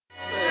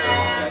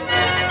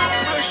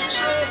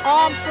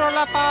Arms for a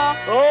leper!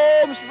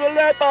 Arms for the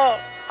leper!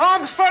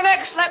 Arms for an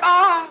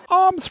ex-leper!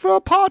 Arms for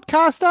a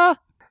podcaster!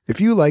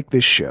 If you like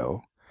this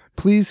show,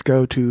 please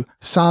go to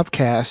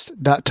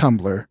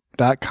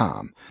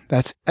sovcast.tumblr.com.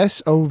 That's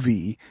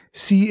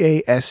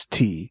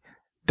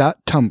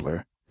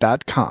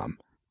SOVCAST.tumblr.com.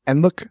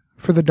 And look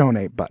for the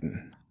donate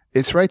button.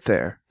 It's right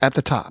there at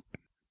the top.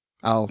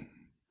 I'll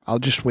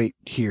just wait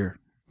here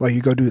while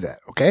you go do that,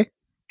 okay?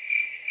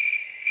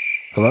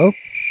 Hello?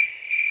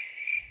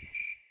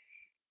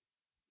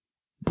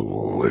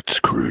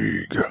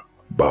 Blitzkrieg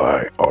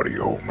by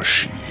Audio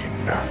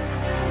Machine.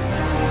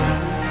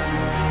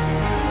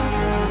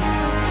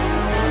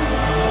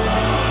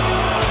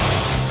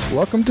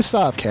 Welcome to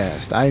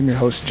Sovcast. I am your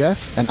host,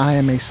 Jeff, and I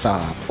am a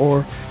Sov,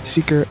 or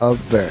Seeker of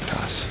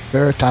Veritas.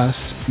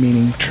 Veritas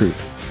meaning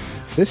truth.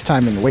 This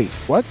time in wait,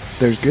 what?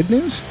 There's good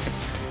news?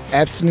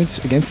 Abstinence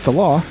against the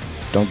law.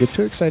 Don't get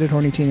too excited,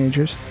 horny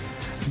teenagers.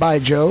 By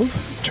Jove,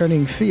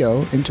 turning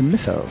Theo into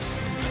Mytho.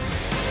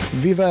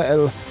 Viva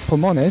el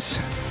Pulmones.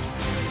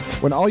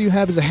 When all you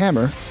have is a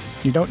hammer,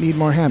 you don't need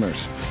more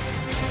hammers.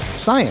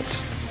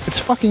 Science. It's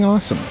fucking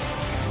awesome.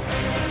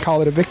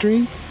 Call it a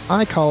victory.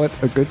 I call it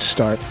a good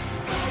start.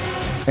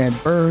 And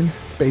burn,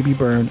 baby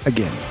burn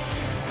again.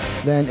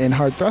 Then in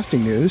hard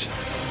thrusting news,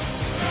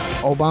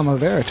 Obama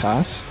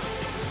Veritas,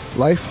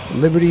 life,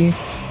 liberty,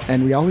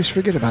 and we always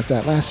forget about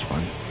that last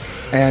one.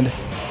 And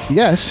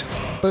yes,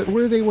 but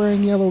were they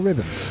wearing yellow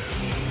ribbons?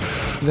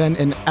 Then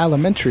an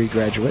Alimentary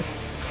graduate,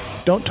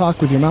 don't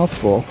talk with your mouth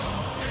full,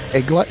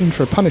 a glutton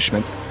for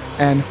punishment,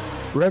 and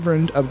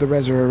Reverend of the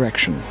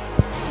Reser-Erection.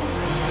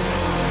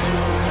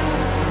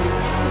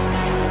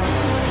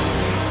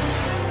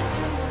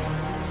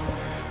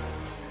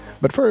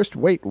 But first,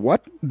 wait,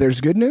 what?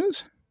 There's good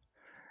news?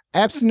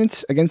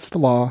 Abstinence against the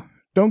law.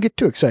 Don't get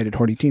too excited,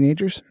 horny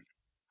teenagers.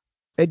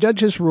 A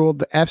judge has ruled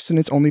that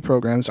abstinence-only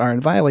programs are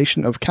in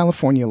violation of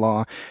California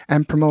law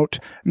and promote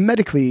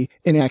medically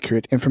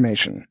inaccurate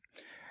information.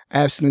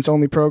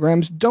 Abstinence-only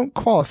programs don't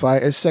qualify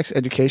as sex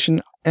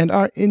education and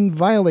are in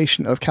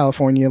violation of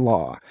California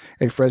law,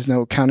 a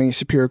Fresno County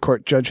Superior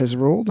Court judge has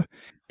ruled.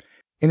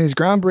 In his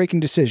groundbreaking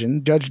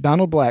decision, Judge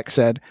Donald Black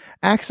said,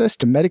 access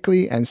to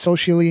medically and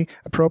socially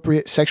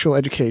appropriate sexual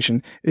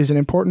education is an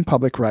important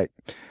public right,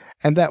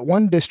 and that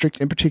one district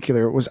in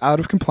particular was out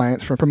of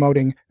compliance for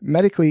promoting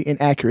medically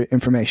inaccurate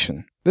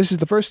information. This is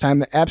the first time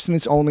that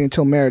abstinence only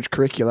until marriage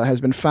curricula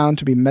has been found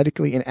to be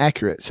medically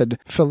inaccurate, said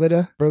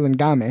Felida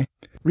Burlingame,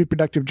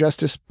 Reproductive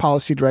Justice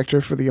Policy Director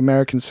for the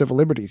American Civil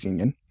Liberties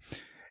Union.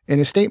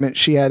 In a statement,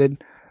 she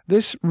added,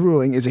 this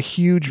ruling is a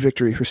huge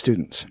victory for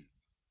students.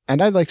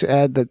 And I'd like to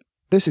add that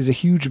this is a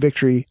huge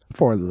victory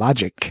for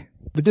logic.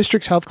 The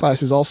district's health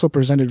classes also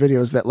presented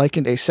videos that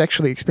likened a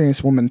sexually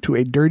experienced woman to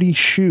a dirty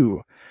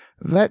shoe.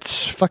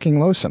 That's fucking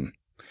loathsome.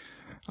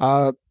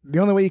 The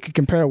only way you could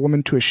compare a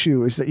woman to a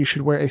shoe is that you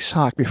should wear a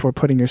sock before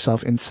putting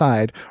yourself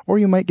inside, or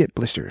you might get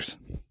blisters.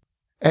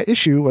 At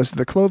issue was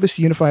the Clovis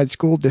Unified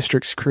School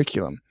District's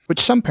curriculum, which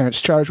some parents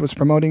charged with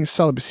promoting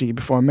celibacy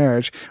before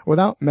marriage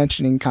without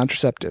mentioning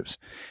contraceptives.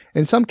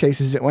 In some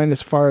cases, it went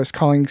as far as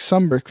calling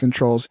some birth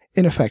controls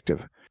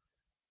ineffective.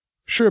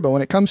 Sure, but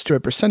when it comes to a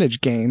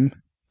percentage game,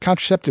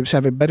 contraceptives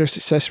have a better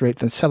success rate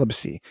than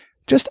celibacy.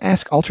 Just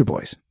ask altar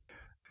boys.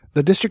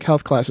 The district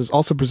health classes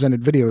also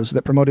presented videos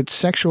that promoted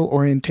sexual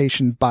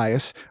orientation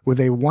bias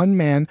with a one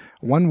man,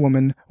 one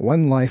woman,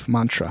 one life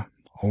mantra.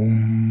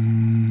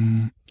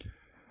 Well,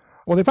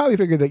 they probably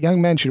figured that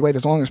young men should wait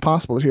as long as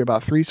possible to hear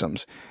about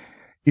threesomes.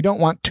 You don't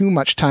want too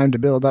much time to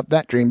build up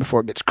that dream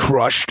before it gets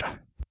crushed.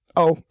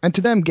 Oh, and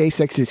to them, gay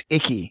sex is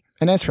icky.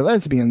 And as for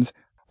lesbians,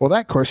 well,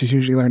 that course is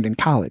usually learned in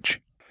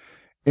college.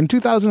 In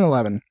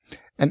 2011,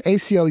 an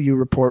ACLU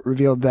report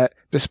revealed that,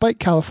 despite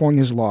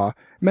California's law,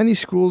 many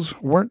schools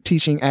weren't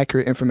teaching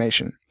accurate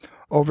information.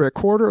 Over a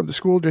quarter of the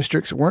school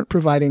districts weren't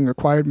providing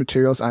required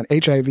materials on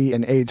HIV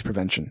and AIDS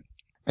prevention.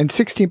 And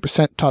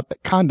 16% taught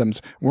that condoms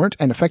weren't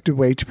an effective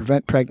way to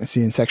prevent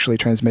pregnancy and sexually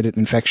transmitted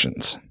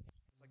infections.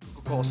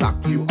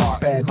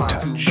 Bad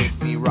touch.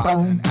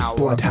 Bone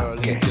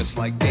bloodhound gang. Just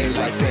like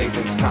daylight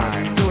savings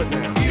time. Do it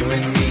now. You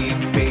and me,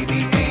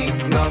 baby,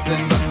 ain't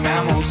nothing but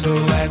mammals, so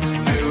let's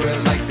do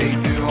it like they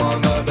do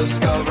on the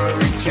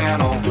Discovery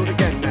Channel. Do it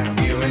again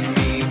now. You and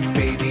me,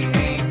 baby,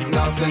 ain't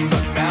nothing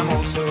but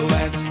mammals, so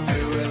let's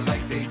do it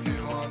like they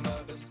do on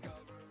the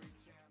Discovery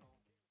Channel.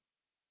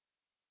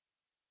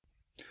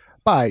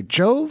 By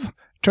Jove,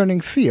 turning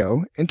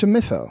Theo into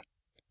Mytho.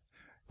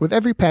 With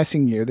every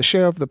passing year, the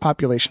share of the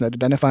population that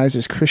identifies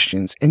as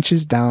Christians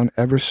inches down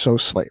ever so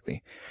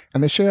slightly,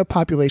 and the share of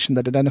population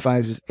that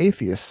identifies as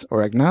atheists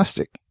or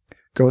agnostic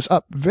goes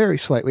up very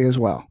slightly as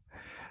well.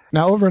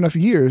 Now, over enough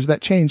years,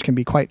 that change can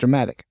be quite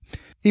dramatic.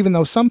 Even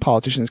though some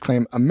politicians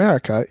claim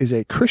America is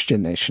a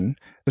Christian nation,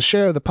 the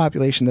share of the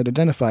population that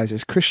identifies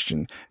as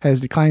Christian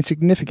has declined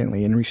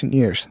significantly in recent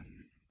years.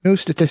 New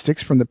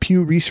statistics from the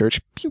Pew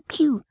Research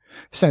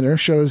Center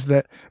shows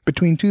that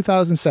between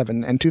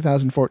 2007 and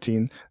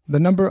 2014, the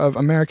number of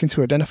Americans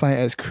who identify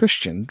as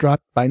Christian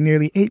dropped by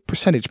nearly 8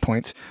 percentage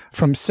points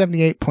from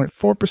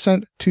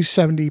 78.4% to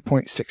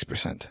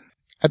 70.6%.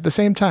 At the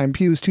same time,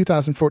 Pew's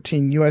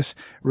 2014 U.S.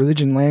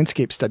 Religion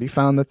Landscape Study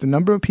found that the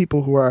number of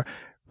people who are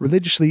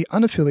religiously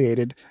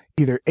unaffiliated,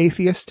 either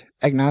atheist,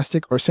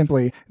 agnostic, or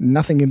simply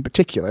nothing in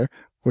particular,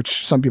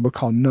 which some people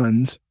call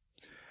nuns,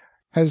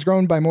 has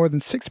grown by more than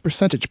 6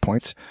 percentage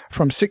points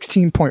from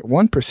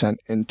 16.1%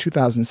 in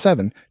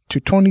 2007 to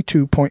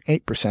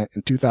 22.8%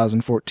 in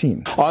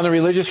 2014. On the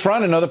religious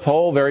front, another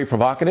poll, very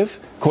provocative.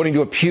 According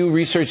to a Pew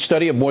Research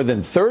study of more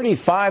than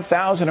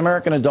 35,000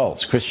 American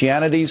adults,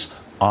 Christianity's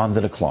on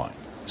the decline.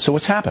 So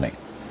what's happening?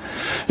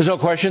 There's no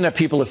question that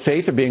people of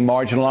faith are being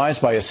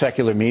marginalized by a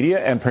secular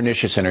media and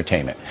pernicious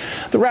entertainment.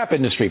 The rap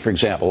industry, for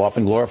example,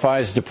 often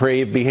glorifies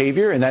depraved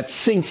behavior, and that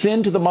sinks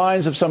into the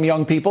minds of some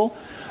young people,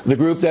 the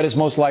group that is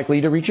most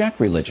likely to reject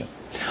religion.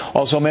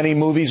 Also, many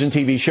movies and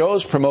TV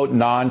shows promote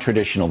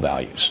non-traditional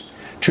values.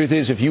 Truth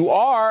is, if you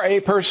are a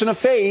person of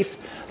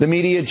faith, the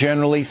media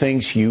generally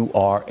thinks you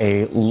are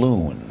a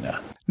loon.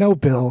 No,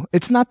 Bill,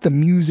 it's not the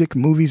music,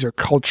 movies, or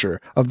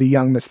culture of the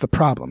young that's the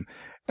problem.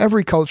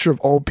 Every culture of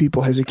old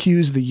people has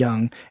accused the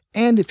young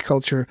and its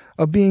culture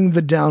of being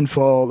the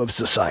downfall of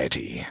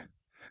society.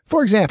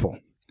 For example,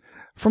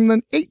 from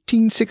the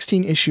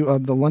 1816 issue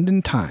of the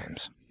London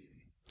Times,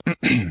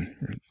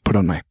 put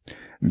on my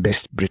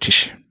best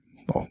British,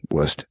 or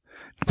worst,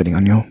 depending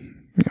on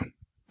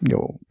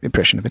your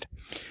impression of it.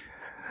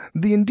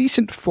 The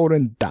indecent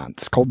foreign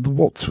dance called the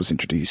waltz was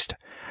introduced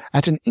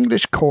at an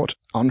English court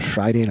on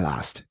Friday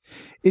last.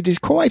 It is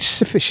quite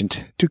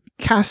sufficient to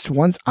cast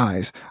one's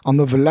eyes on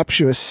the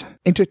voluptuous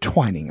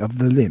intertwining of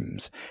the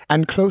limbs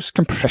and close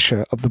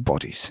compressure of the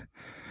bodies,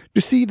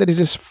 to see that it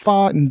is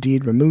far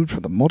indeed removed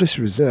from the modest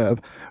reserve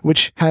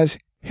which has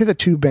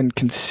hitherto been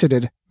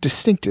considered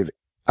distinctive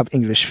of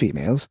English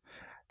females,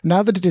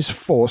 now that it is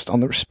forced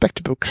on the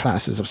respectable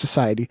classes of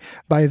society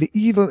by the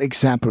evil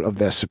example of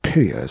their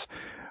superiors.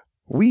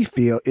 We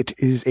feel it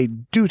is a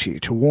duty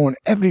to warn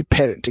every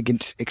parent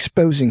against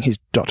exposing his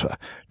daughter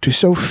to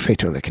so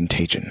fatal a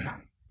contagion.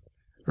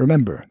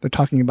 Remember, they're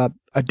talking about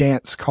a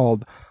dance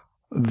called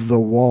the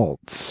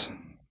waltz.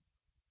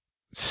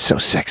 So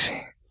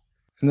sexy.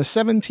 In the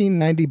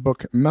 1790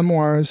 book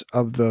Memoirs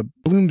of the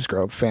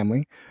Bloomsgrove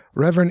Family,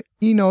 Reverend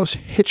Enos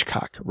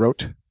Hitchcock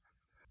wrote,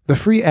 "The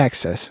free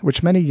access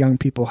which many young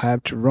people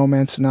have to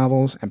romance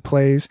novels and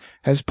plays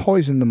has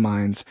poisoned the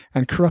minds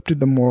and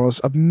corrupted the morals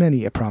of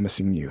many a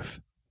promising youth."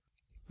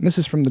 This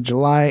is from the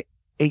July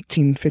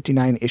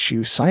 1859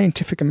 issue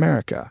Scientific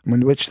America,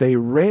 in which they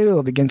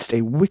railed against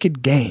a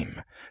wicked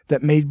game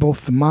that made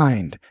both the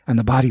mind and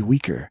the body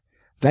weaker.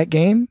 That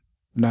game?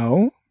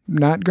 No,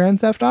 not Grand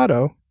Theft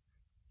Auto.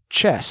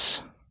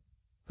 Chess.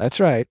 That's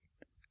right.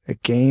 A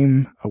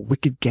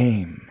wicked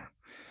game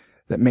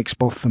that makes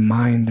both the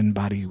mind and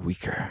body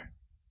weaker.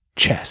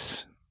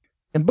 Chess.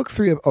 In Book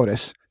 3 of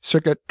Otis,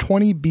 circa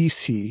 20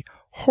 BC,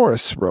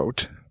 Horace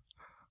wrote,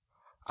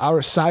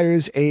 "Our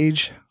sires'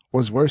 age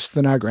was worse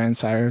than our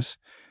grandsires.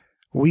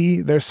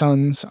 We, their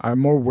sons, are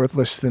more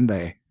worthless than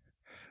they.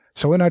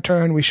 So in our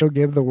turn we shall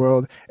give the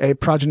world a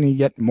progeny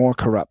yet more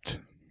corrupt."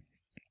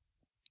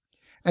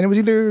 And it was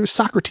either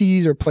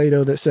Socrates or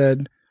Plato that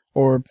said,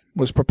 or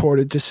was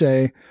purported to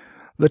say,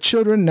 "The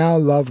children now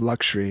love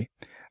luxury.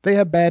 They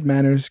have bad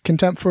manners,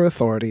 contempt for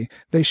authority.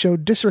 They show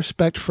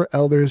disrespect for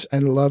elders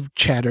and love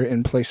chatter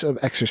in place of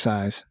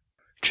exercise.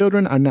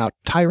 Children are now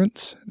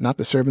tyrants, not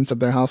the servants of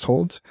their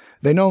households.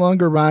 They no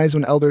longer rise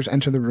when elders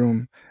enter the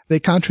room. They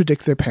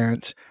contradict their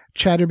parents,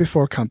 chatter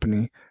before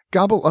company,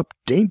 gobble up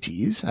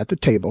dainties at the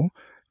table,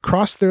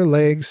 cross their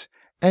legs,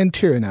 and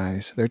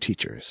tyrannize their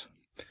teachers."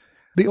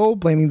 The old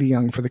blaming the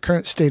young for the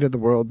current state of the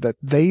world that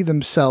they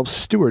themselves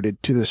stewarded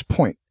to this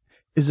point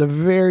is a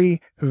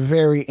very,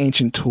 very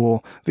ancient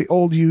tool the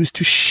old used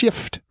to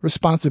shift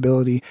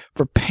responsibility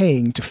for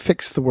paying to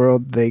fix the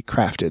world they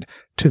crafted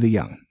to the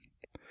young.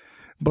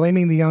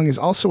 Blaming the young is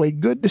also a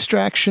good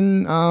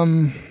distraction.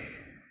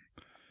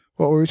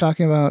 What were we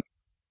talking about?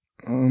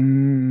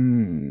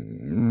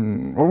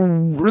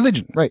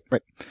 Religion. Right.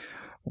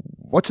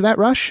 What's that,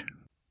 Rush?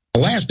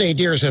 The last 8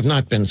 years have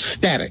not been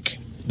static.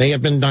 They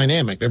have been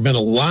dynamic. There have been a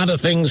lot of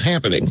things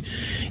happening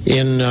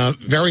in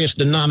various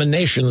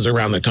denominations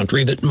around the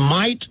country that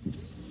might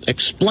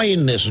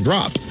explain this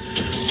drop.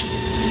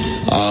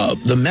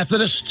 The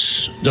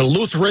Methodists, the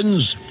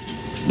Lutherans,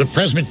 the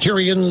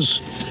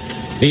Presbyterians,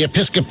 the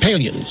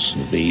Episcopalians,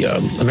 the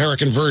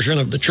American version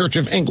of the Church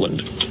of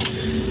England,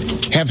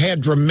 have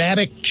had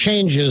dramatic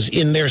changes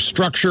in their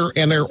structure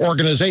and their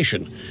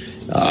organization.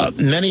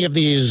 Many of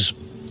these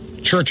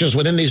churches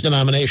within these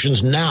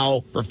denominations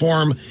now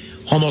perform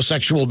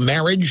homosexual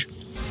marriage.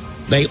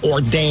 They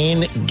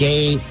ordain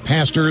gay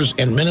pastors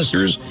and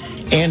ministers,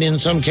 and in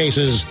some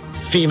cases,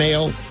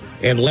 female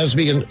and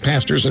lesbian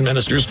pastors and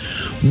ministers,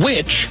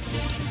 which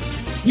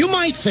you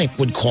might think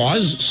would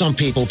cause some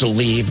people to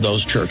leave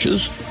those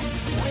churches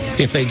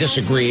if they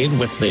disagreed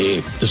with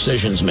the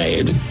decisions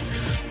made.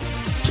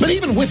 But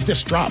even with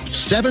this drop,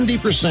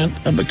 70%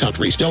 of the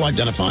country still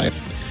identify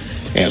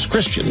as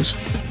Christians.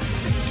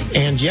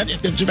 And yet,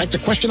 it's back to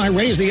the question I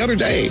raised the other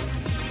day.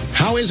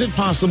 How is it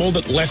possible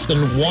that less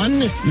than 1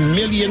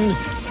 million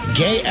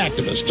gay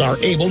activists are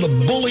able to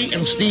bully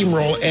and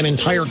steamroll an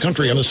entire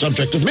country on the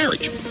subject of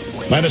marriage.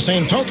 By the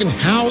same token,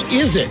 how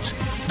is it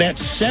that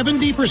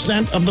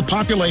 70% of the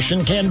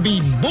population can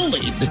be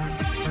bullied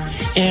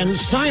and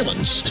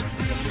silenced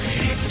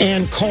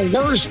and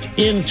coerced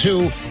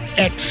into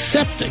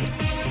accepting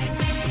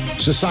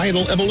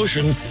societal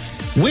evolution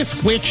with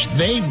which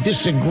they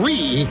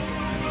disagree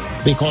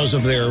because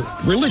of their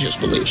religious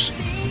beliefs?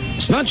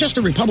 It's not just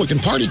the Republican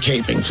Party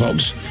caving,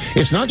 folks.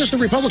 It's not just the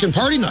Republican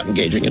Party not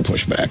engaging in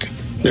pushback.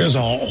 There's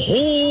a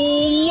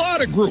whole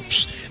lot of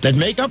groups that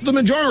make up the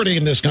majority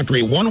in this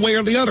country, one way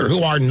or the other,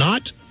 who are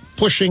not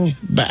pushing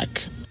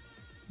back.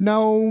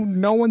 No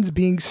one's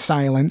being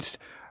silenced.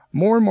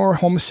 More and more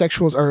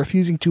homosexuals are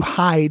refusing to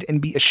hide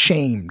and be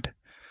ashamed.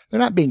 They're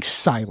not being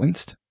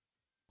silenced.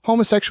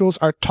 Homosexuals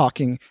are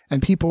talking,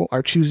 and people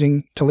are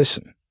choosing to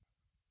listen.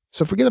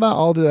 So forget about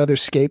all the other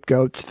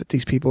scapegoats that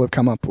these people have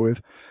come up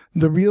with.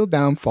 The real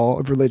downfall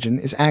of religion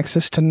is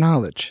access to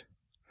knowledge.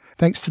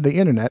 Thanks to the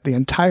internet, the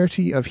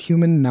entirety of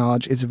human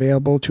knowledge is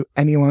available to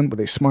anyone with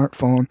a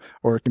smartphone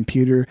or a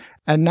computer,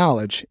 and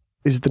knowledge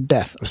is the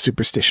death of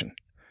superstition.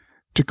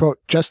 To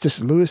quote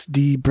Justice Louis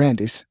D.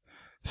 Brandeis,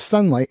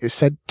 sunlight is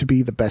said to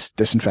be the best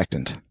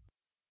disinfectant.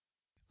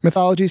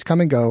 Mythologies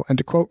come and go, and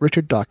to quote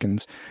Richard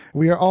Dawkins,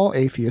 we are all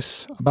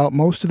atheists about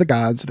most of the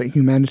gods that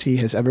humanity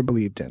has ever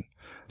believed in.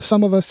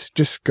 Some of us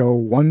just go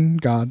one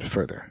god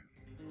further.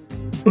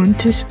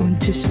 Untus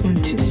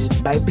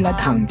by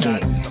Bloodhound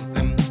Gang.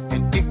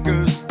 And it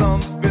goes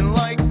thumping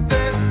like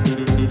this.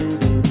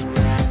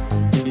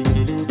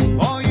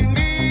 All you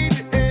need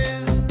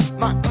is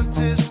my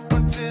untus.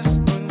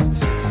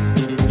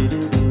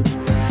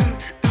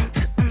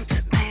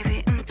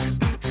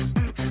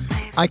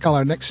 I call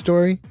our next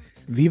story,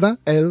 Viva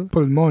el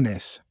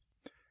Pulmones.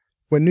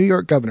 When New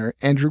York Governor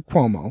Andrew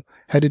Cuomo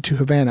headed to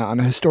Havana on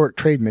a historic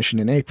trade mission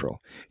in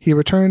April, he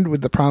returned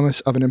with the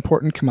promise of an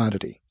important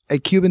commodity, a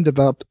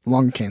Cuban-developed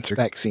lung cancer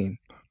vaccine.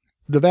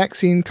 The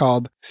vaccine,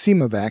 called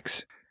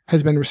Simovax,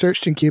 has been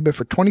researched in Cuba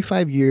for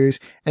 25 years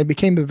and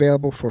became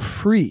available for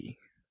free,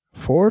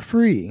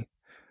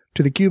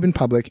 to the Cuban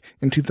public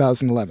in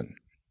 2011.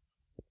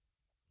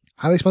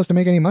 How are they supposed to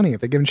make any money if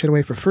they're giving shit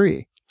away for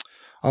free?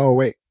 Oh,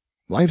 wait.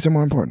 Lives are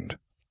more important.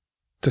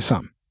 To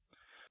some.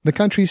 The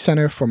country's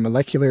Center for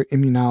Molecular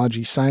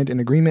Immunology signed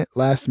an agreement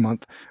last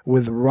month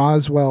with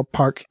Roswell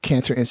Park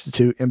Cancer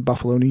Institute in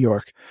Buffalo, New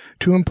York,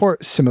 to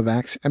import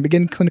Simovax and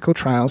begin clinical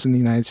trials in the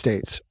United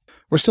States.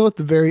 We're still at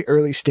the very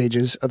early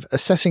stages of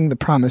assessing the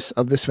promise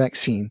of this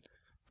vaccine,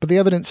 but the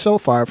evidence so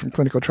far from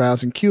clinical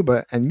trials in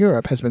Cuba and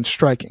Europe has been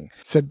striking,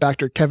 said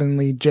Dr. Kevin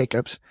Lee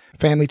Jacobs,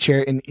 family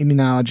chair in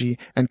immunology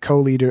and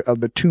co-leader of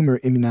the Tumor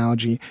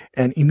Immunology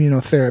and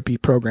Immunotherapy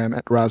program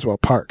at Roswell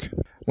Park.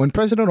 When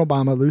President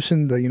Obama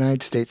loosened the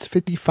United States'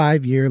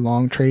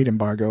 55-year-long trade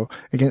embargo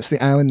against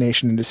the island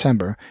nation in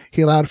December,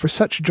 he allowed for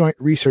such joint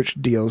research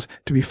deals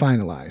to be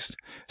finalized.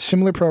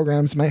 Similar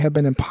programs might have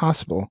been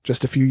impossible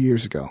just a few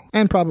years ago,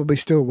 and probably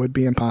still would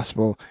be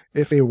impossible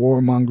if a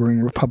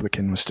warmongering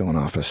Republican was still in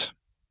office.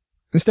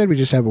 Instead, we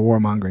just have a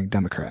warmongering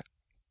Democrat,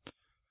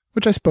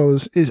 which I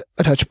suppose is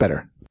a touch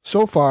better.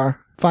 So far,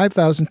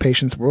 5,000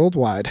 patients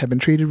worldwide have been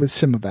treated with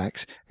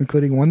Simovax,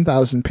 including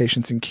 1,000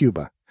 patients in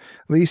Cuba.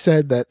 Lee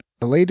said that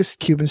the latest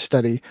Cuban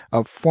study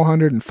of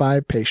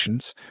 405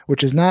 patients,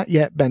 which has not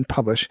yet been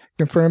published,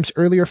 confirms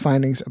earlier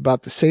findings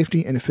about the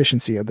safety and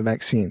efficiency of the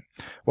vaccine.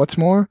 What's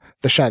more,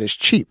 the shot is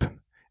cheap.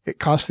 It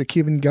costs the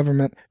Cuban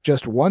government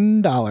just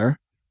 $1.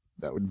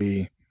 That would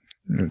be,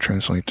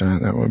 translate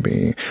that would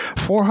be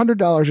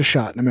 $400 a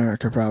shot in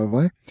America,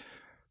 probably.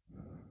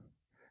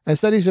 And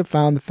studies have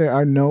found that there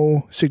are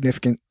no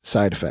significant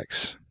side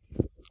effects.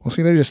 Well,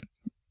 see, they're just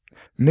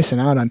missing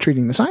out on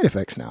treating the side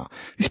effects now.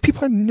 These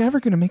people are never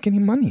going to make any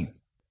money.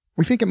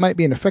 We think it might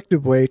be an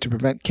effective way to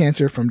prevent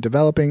cancer from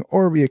developing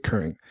or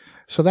reoccurring.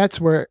 So that's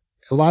where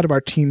a lot of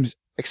our team's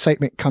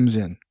excitement comes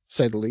in,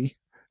 said Lee.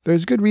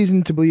 There's good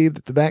reason to believe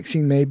that the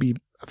vaccine may be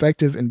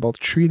effective in both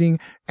treating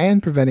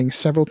and preventing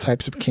several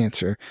types of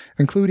cancer,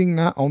 including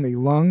not only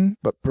lung,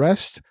 but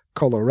breast,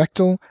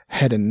 colorectal,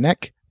 head and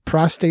neck,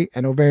 prostate,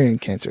 and ovarian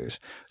cancers.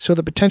 So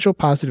the potential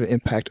positive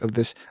impact of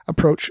this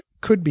approach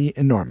could be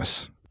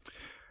enormous.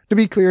 To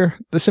be clear,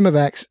 the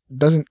Simovax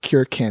doesn't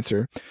cure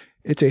cancer.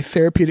 It's a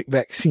therapeutic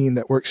vaccine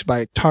that works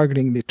by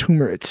targeting the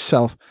tumor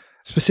itself,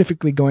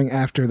 specifically going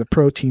after the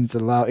proteins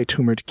that allow a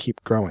tumor to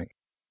keep growing.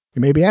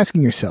 You may be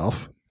asking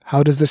yourself,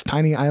 how does this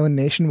tiny island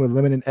nation with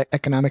limited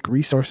economic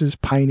resources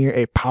pioneer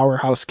a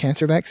powerhouse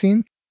cancer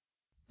vaccine?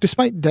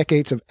 Despite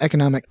decades of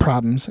economic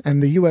problems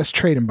and the U.S.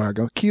 trade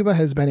embargo, Cuba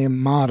has been a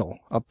model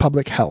of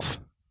public health.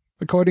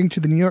 According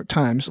to the New York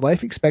Times,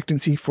 life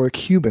expectancy for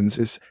Cubans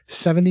is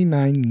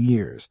 79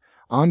 years,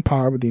 on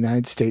par with the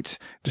United States,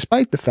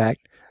 despite the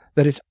fact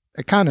that its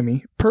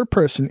economy per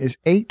person is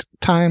 8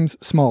 times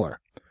smaller.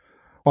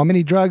 While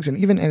many drugs and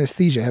even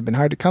anesthesia have been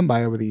hard to come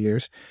by over the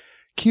years,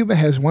 Cuba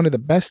has one of the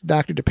best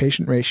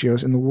doctor-to-patient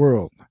ratios in the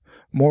world.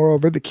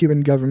 Moreover, the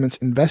Cuban government's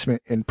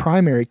investment in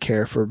primary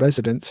care for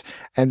residents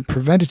and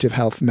preventative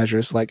health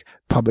measures like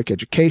public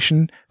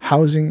education,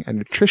 housing, and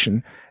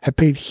nutrition have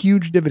paid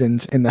huge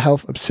dividends in the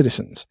health of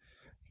citizens.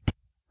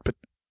 But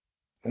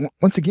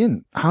once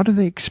again, how do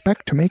they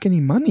expect to make any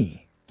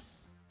money?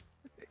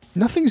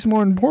 Nothing's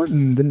more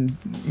important than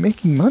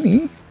making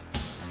money.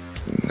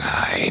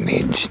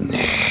 9-inch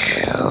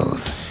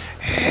nails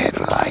and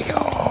like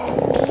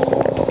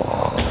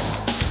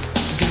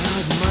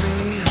Got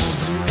money, I'll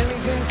do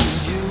anything for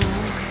you.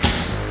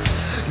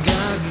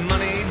 Got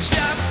money,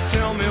 just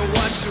tell me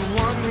what you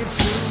want me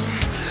to.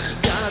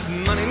 Got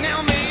money,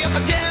 nail me up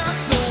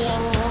against the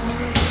wall.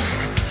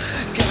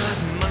 Got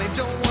money,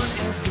 don't want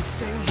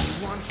everything,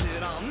 he wants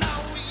it all. Now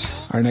you.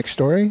 Our next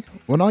story,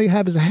 when all you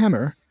have is a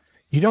hammer,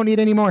 you don't need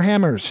any more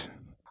hammers.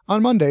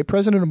 On Monday,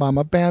 President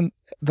Obama banned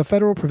the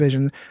federal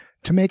provision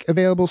to make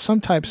available some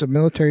types of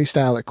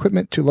military-style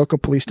equipment to local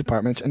police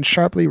departments and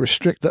sharply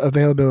restrict the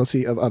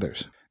availability of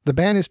others. The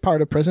ban is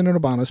part of President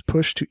Obama's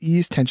push to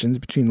ease tensions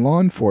between law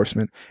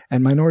enforcement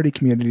and minority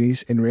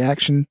communities in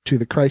reaction to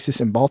the crisis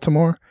in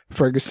Baltimore,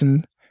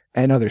 Ferguson,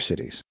 and other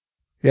cities.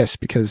 Yes,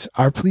 because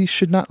our police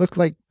should not look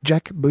like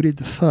jack-booted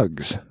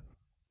thugs.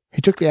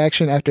 He took the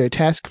action after a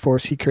task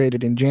force he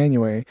created in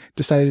January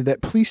decided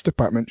that police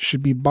departments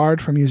should be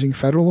barred from using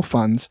federal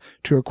funds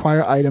to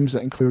acquire items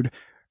that include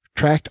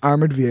tracked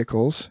armored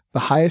vehicles, the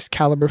highest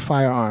caliber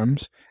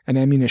firearms and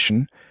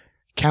ammunition,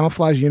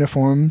 camouflage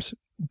uniforms,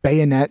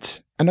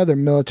 bayonets, and other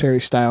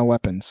military-style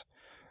weapons.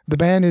 The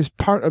ban is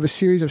part of a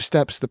series of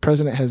steps the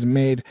president has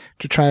made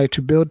to try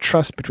to build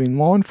trust between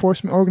law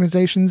enforcement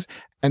organizations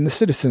and the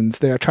citizens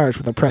they are charged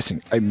with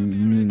protecting.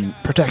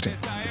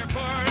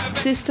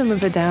 System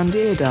of a Down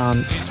Deer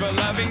Dance. For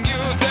loving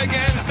youth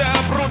against the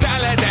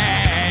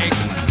brutality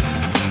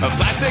of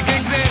plastic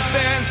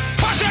existence.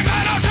 Pushing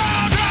little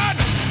children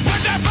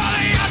with their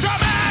folly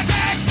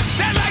automatics.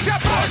 They like to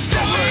push the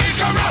weak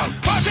around.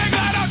 Pushing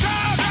little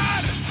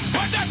children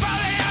with their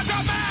folly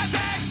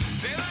automatics.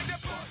 They like to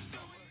push the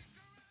weak.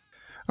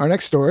 Our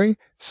next story,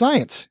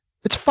 science.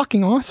 It's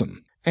fucking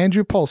awesome.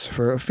 Andrew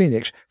Pulsifer of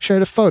Phoenix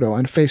shared a photo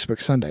on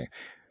Facebook Sunday.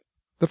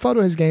 The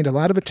photo has gained a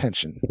lot of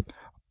attention.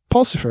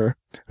 Pulsifer,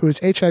 who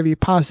is HIV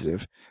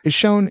positive, is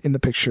shown in the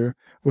picture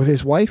with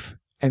his wife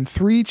and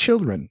 3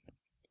 children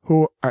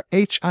who are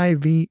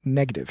HIV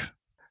negative.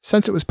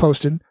 Since it was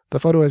posted, the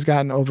photo has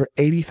gotten over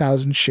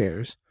 80,000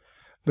 shares.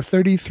 The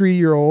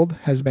 33-year-old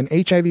has been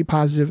HIV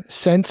positive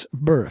since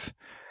birth,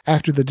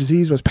 after the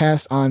disease was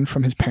passed on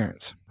from his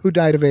parents, who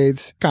died of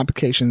AIDS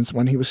complications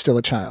when he was still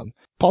a child.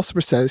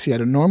 Pulsifer says he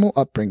had a normal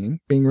upbringing,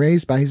 being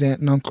raised by his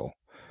aunt and uncle.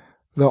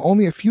 Though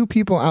only a few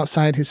people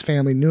outside his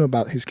family knew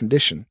about his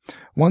condition,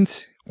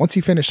 once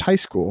he finished high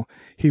school,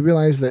 he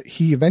realized that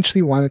he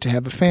eventually wanted to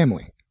have a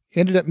family. He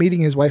ended up meeting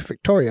his wife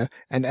Victoria,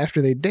 and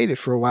after they dated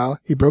for a while,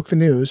 he broke the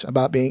news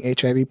about being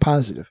HIV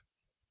positive.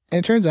 And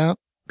it turns out,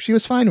 she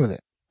was fine with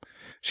it.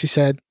 She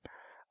said,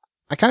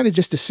 "I kind of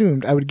just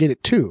assumed I would get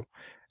it too,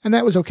 and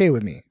that was okay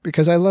with me,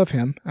 because I love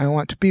him and I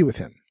want to be with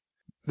him."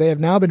 They have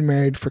now been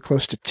married for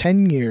close to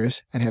 10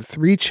 years and have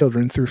 3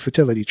 children through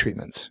fertility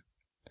treatments.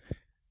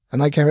 And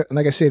like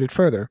I stated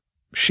further,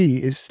 she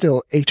is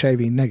still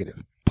HIV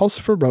negative.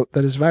 Pulsifer wrote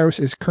that his virus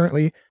is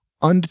currently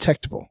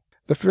undetectable.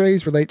 The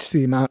phrase relates to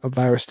the amount of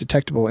virus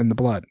detectable in the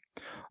blood,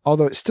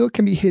 although it still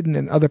can be hidden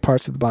in other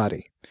parts of the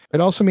body.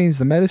 It also means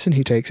the medicine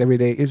he takes every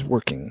day is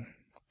working.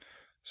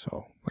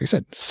 So, like I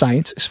said,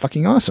 science is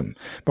fucking awesome.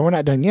 But we're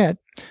not done yet.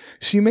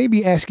 So you may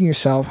be asking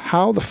yourself,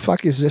 how the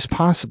fuck is this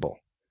possible?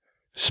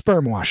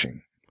 Sperm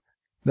washing.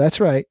 That's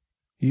right.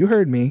 You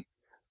heard me.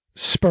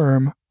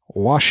 Sperm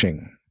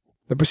washing.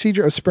 The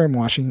procedure of sperm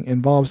washing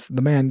involves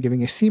the man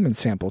giving a semen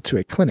sample to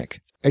a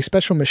clinic. A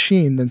special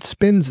machine then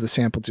spins the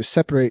sample to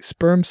separate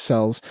sperm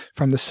cells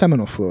from the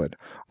seminal fluid.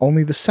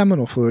 Only the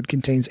seminal fluid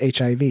contains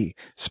HIV.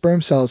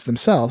 Sperm cells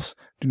themselves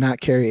do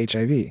not carry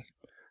HIV.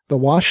 The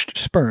washed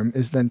sperm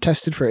is then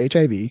tested for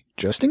HIV,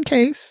 just in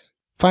case.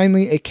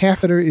 Finally, a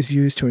catheter is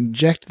used to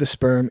inject the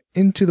sperm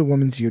into the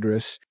woman's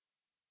uterus.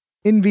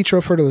 In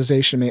vitro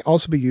fertilization may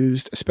also be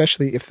used,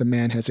 especially if the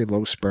man has a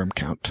low sperm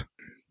count.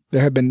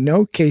 There have been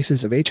no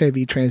cases of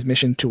HIV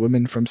transmission to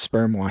women from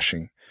sperm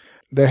washing.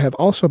 There have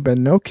also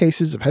been no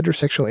cases of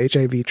heterosexual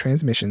HIV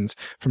transmissions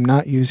from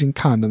not using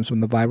condoms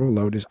when the viral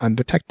load is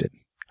undetected.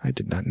 I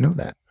did not know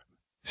that.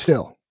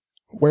 Still,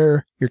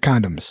 wear your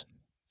condoms.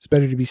 It's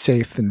better to be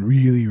safe than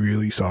really,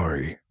 really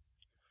sorry.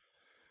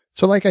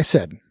 So like I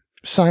said,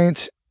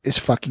 science is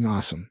fucking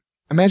awesome.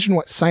 Imagine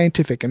what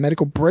scientific and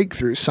medical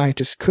breakthroughs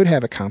scientists could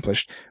have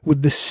accomplished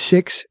with the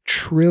 6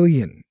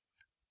 trillion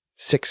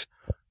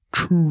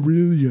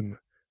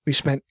we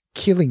spent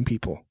killing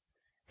people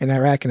in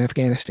Iraq and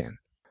Afghanistan.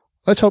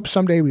 Let's hope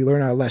someday we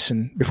learn our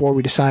lesson before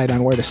we decide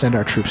on where to send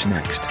our troops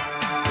next.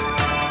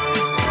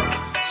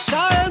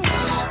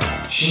 Science!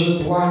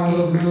 She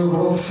blinded me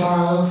with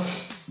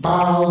science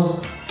by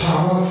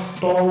Thomas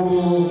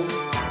Dolby.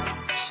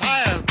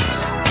 Science!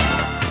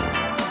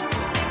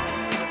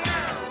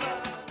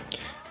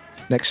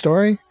 Next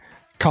story.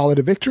 Call it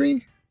a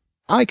victory?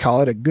 I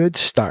call it a good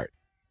start.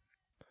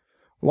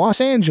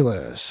 Los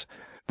Angeles,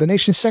 the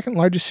nation's second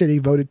largest city,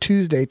 voted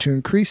Tuesday to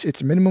increase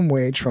its minimum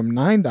wage from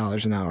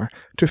 $9 an hour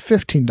to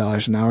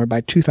 $15 an hour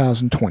by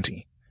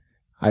 2020.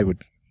 I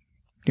would,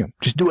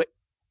 just do it.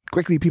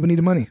 Quickly, people need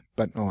the money,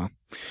 but oh well.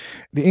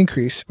 The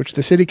increase, which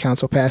the city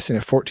council passed in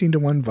a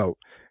 14-1 vote,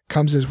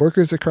 comes as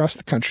workers across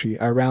the country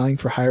are rallying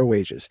for higher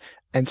wages,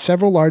 and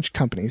several large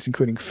companies,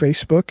 including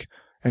Facebook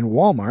and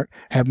Walmart,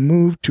 have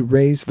moved to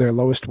raise their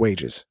lowest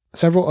wages.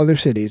 Several other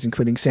cities,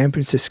 including San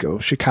Francisco,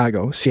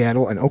 Chicago,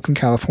 Seattle, and Oakland,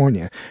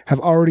 California, have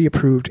already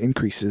approved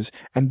increases,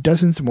 and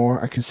dozens more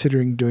are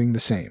considering doing the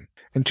same.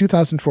 In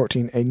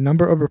 2014, a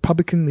number of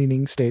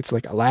Republican-leaning states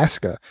like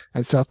Alaska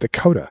and South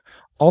Dakota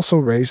also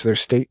raised their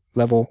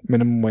state-level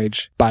minimum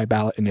wage by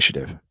ballot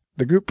initiative.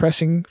 The group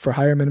pressing for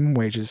higher minimum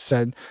wages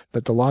said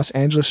that the Los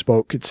Angeles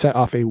vote could set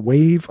off a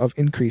wave of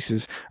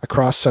increases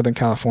across Southern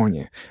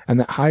California, and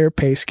that higher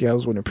pay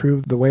scales would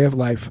improve the way of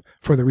life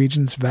for the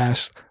region's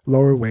vast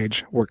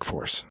lower-wage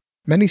workforce.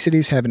 Many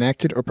cities have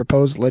enacted or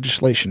proposed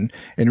legislation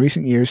in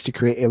recent years to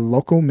create a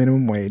local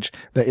minimum wage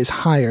that is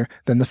higher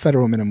than the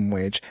federal minimum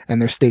wage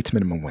and their state's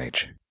minimum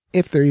wage,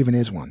 if there even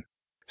is one.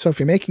 So if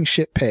you're making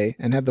shit pay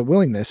and have the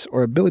willingness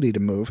or ability to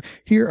move,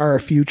 here are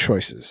a few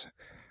choices.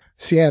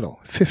 Seattle,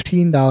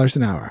 $15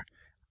 an hour.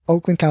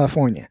 Oakland,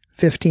 California,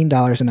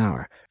 $15 an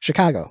hour.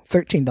 Chicago,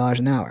 $13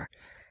 an hour.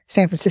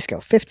 San Francisco,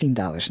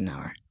 $15 an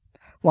hour.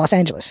 Los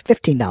Angeles,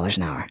 $15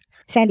 an hour.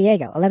 San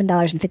Diego,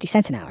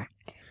 $11.50 an hour.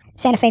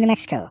 Santa Fe, New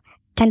Mexico,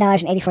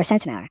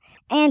 $10.84 an hour.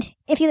 And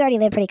if you already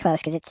live pretty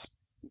close, because it's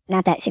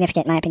not that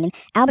significant in my opinion,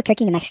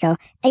 Albuquerque, New Mexico,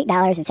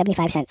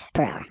 $8.75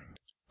 per hour.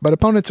 But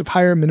opponents of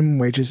higher minimum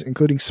wages,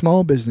 including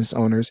small business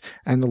owners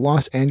and the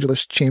Los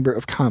Angeles Chamber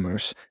of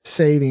Commerce,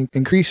 say the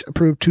increase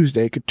approved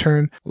Tuesday could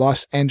turn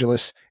Los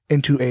Angeles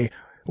into a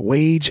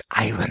wage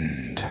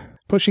island,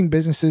 pushing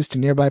businesses to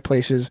nearby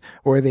places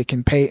where they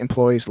can pay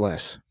employees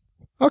less.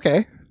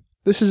 Okay,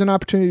 this is an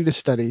opportunity to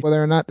study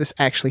whether or not this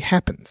actually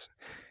happens.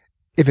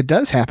 If it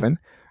does happen,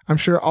 I'm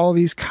sure all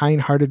these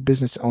kind-hearted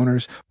business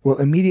owners will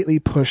immediately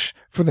push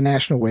for the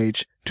national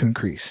wage to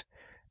increase.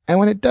 And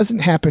when it doesn't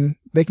happen,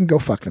 they can go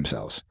fuck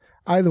themselves.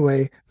 Either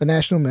way, the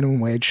national minimum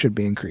wage should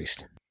be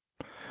increased.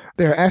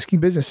 They are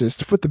asking businesses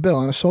to foot the bill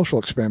on a social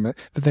experiment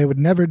that they would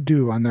never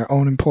do on their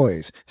own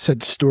employees,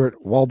 said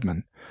Stuart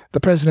Waldman,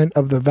 the president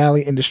of the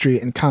Valley Industry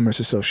and Commerce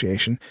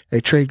Association,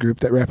 a trade group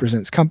that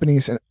represents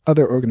companies and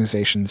other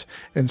organizations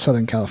in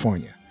Southern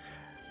California.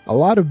 A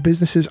lot of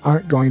businesses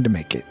aren't going to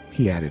make it,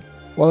 he added.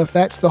 Well, if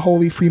that's the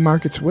holy free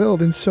market's will,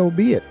 then so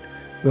be it.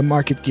 The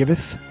market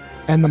giveth,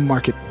 and the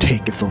market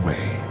taketh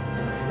away.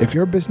 If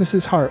your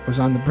business's heart was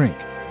on the brink,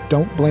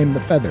 don't blame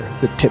the feather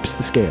that tips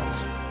the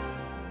scales.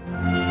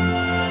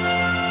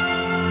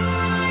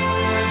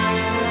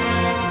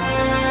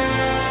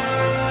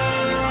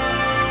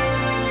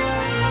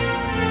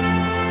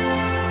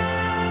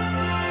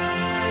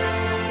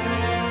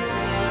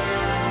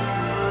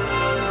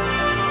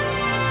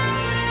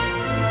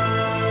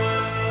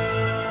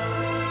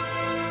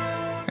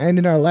 And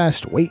in our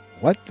last wait,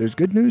 what? There's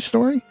good news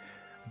story?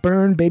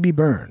 Burn, baby,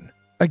 burn.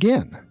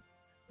 Again.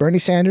 Bernie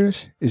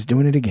Sanders is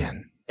doing it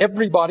again.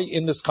 Everybody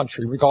in this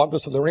country,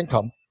 regardless of their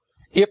income,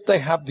 if they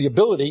have the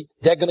ability,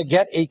 they're going to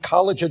get a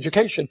college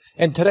education.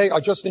 And today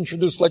I just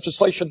introduced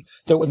legislation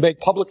that would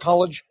make public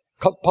colleges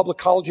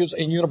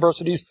and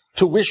universities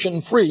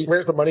tuition free.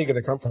 Where's the money going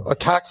to come from? A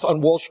tax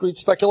on Wall Street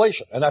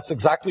speculation. And that's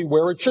exactly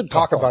where it should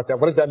come from. Talk about that.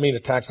 What does that mean, a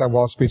tax on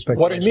Wall Street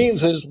speculation? What it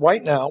means is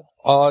right now,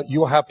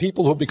 you have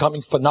people who are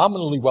becoming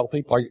phenomenally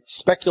wealthy by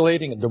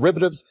speculating in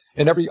derivatives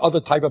and every other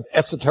type of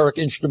esoteric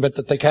instrument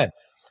that they can.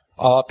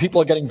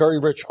 People are getting very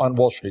rich on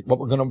Wall Street. What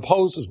we're going to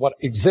impose is what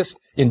exists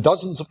in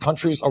dozens of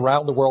countries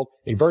around the world,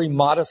 a very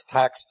modest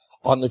tax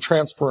on the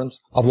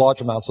transference of large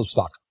amounts of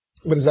stock.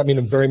 What does that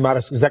mean? Very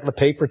modest. Is that going to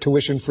pay for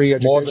tuition-free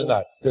education? More than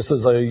that. This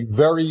is a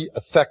very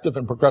effective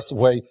and progressive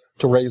way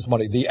to raise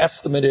money. The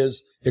estimate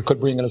is it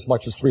could bring in as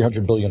much as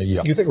 $300 billion a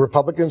year. You think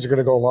Republicans are going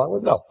to go along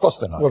with this? No, of course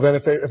they're not. Well, then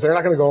if they're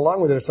not going to go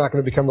along with it, it's not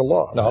going to become the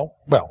law. No.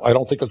 Well, I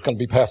don't think it's going to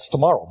be passed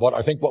tomorrow. But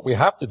I think what we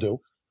have to do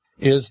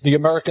is the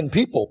American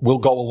people will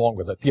go along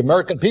with it. The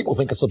American people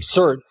think it's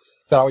absurd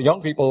that our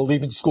young people are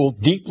leaving school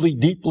deeply,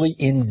 deeply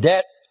in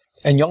debt,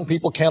 and young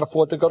people can't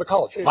afford to go to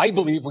college. I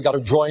believe we got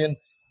to join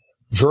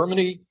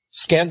Germany,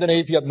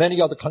 Scandinavia, many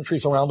other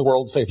countries around the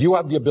world and say, if you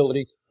have the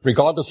ability,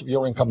 regardless of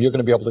your income, you're going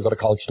to be able to go to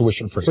college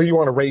tuition free. So you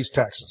want to raise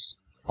taxes?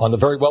 On the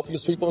very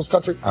wealthiest people in this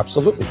country?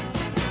 Absolutely.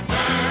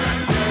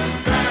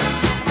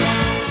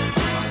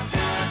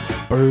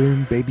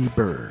 Burn, baby,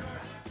 burn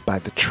by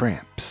the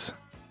Tramps.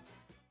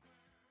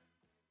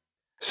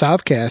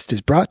 Sovcast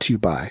is brought to you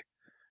by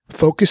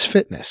Focus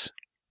Fitness.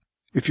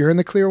 If you're in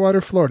the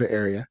Clearwater, Florida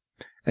area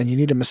and you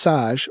need a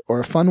massage or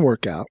a fun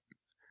workout,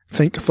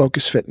 think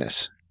Focus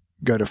Fitness.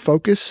 Go to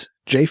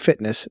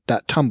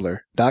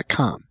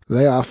focusjfitness.tumblr.com.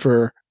 They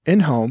offer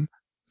in-home,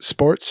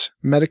 sports,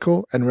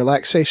 medical, and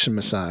relaxation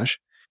massage,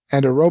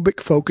 and aerobic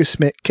focus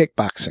mitt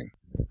kickboxing.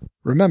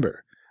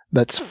 Remember,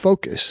 that's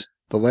focus,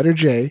 the letter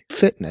J,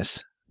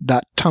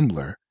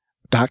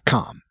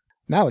 fitness.tumblr.com.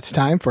 Now it's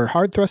time for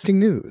hard-thrusting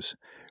news.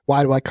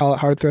 Why do I call it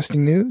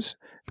hard-thrusting news?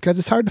 Because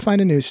it's hard to find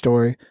a news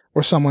story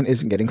where someone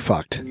isn't getting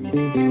fucked. You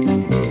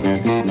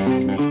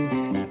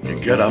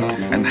get up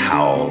and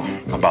howl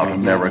about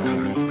America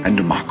and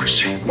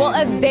democracy. Well,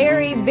 a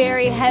very,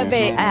 very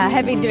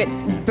heavy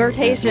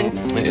debatation.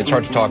 It's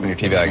hard to talk when you're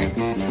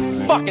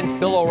teabagging. Fucking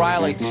Phil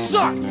O'Reilly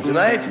sucks.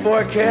 Tonight's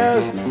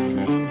forecast,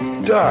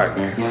 dark.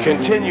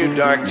 Continued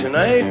dark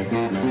tonight,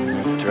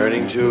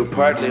 turning to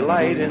partly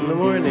light in the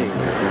morning.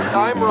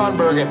 I'm Ron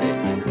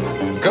Burgundy.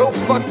 Go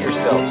fuck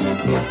yourselves.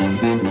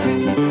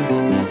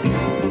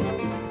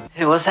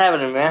 Hey, what's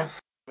happening, man?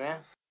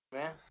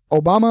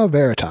 Obama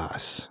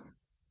Veritas.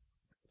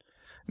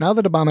 Now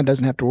that Obama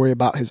doesn't have to worry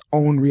about his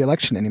own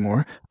re-election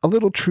anymore, a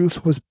little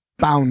truth was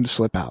bound to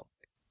slip out.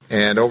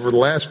 And over the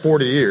last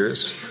 40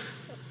 years,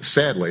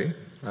 sadly,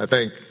 I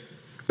think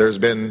there's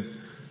been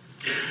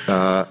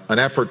an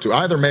effort to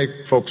either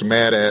make folks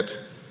mad at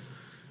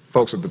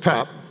folks at the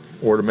top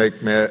or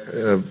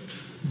to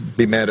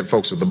be mad at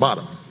folks at the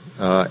bottom.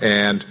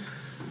 And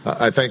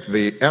I think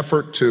the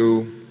effort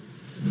to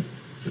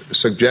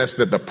suggest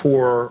that the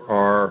poor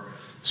are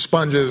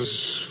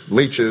sponges,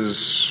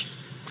 leeches,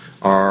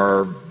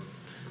 don't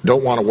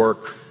want to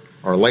work,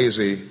 are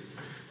lazy,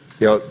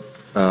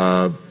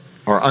 are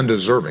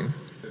undeserving.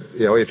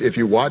 If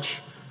you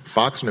watch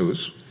Fox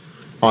News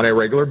on a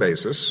regular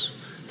basis,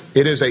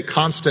 it is a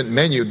constant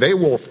menu. They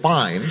will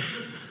find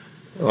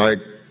like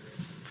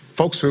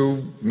folks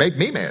who make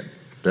me mad.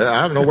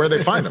 I don't know where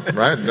they find them,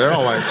 right? They're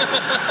all like,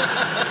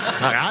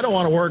 I don't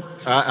want to work.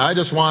 I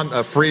just want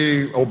a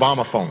free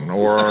Obama phone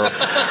or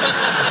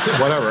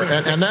whatever.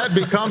 And that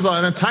becomes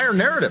an entire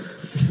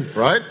narrative,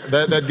 right?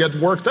 That gets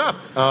worked up.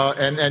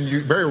 And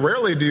you very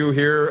rarely do you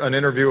hear an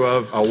interview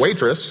of a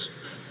waitress,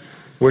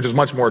 which is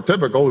much more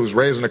typical, who's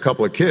raising a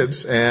couple of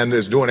kids and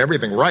is doing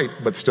everything right,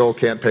 but still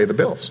can't pay the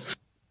bills.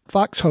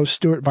 Fox host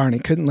Stuart Varney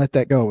couldn't let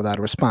that go without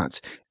a response,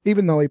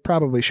 even though he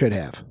probably should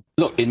have.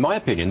 Look, in my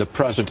opinion, the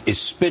president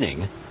is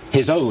spinning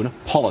his own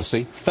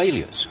policy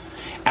failures.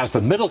 As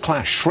the middle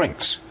class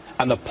shrinks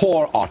and the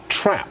poor are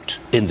trapped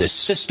in this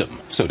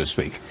system, so to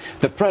speak,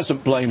 the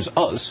president blames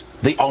us,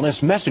 the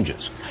honest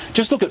messengers.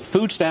 Just look at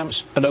food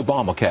stamps and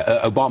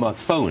Obama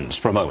phones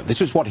for a moment.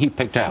 This is what he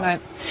picked out.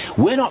 Right.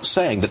 We're not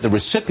saying that the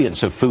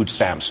recipients of food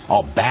stamps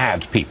are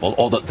bad people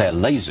or that they're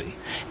lazy.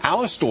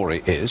 Our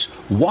story is,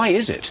 why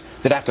is it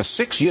that after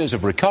 6 years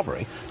of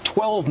recovery,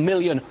 12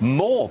 million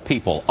more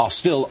people are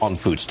still on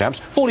food stamps,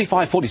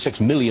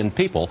 46 million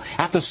people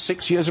after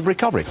 6 years of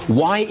recovery?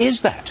 Why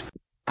is that?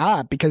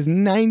 Because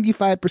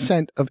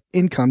 95% of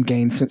income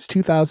gains since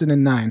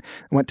 2009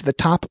 went to the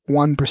top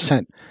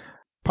 1%,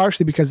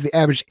 partially because the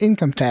average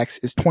income tax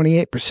is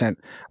 28%,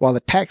 while the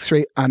tax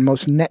rate on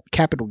most net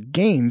capital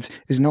gains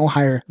is no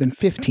higher than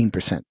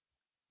 15%.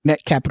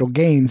 Net capital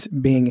gains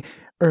being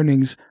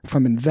earnings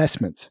from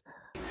investments.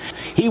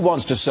 He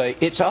wants to say,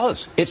 it's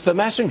us, it's the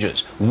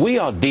messengers. We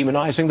are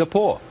demonizing the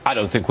poor. I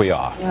don't think we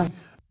are. Yeah.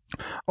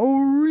 Oh,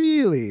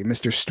 really,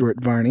 Mr.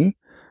 Stuart Varney?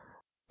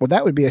 Well,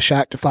 that would be a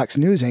shock to Fox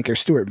News anchor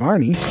Stuart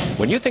Varney.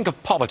 When you think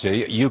of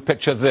poverty, you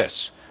picture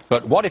this.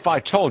 But what if I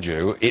told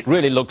you it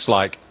really looks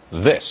like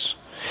this?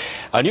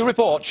 A new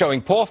report showing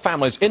poor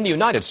families in the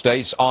United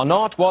States are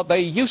not what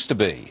they used to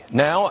be.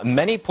 Now,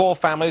 many poor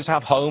families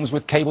have homes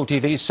with cable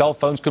TVs, cell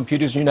phones,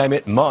 computers, you name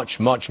it, much,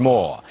 much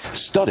more.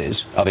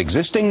 Studies of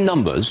existing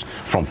numbers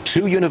from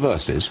 2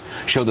 universities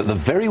show that the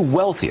very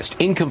wealthiest,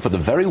 income for the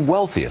very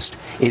wealthiest,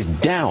 is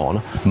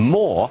down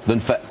more than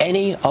for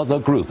any other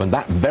group. And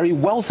that very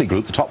wealthy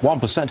group, the top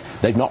 1%,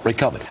 they've not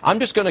recovered. I'm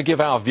just going to give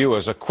our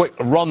viewers a quick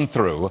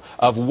run-through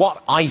of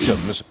what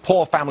items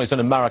poor families in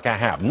America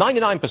have.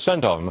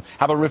 99% of them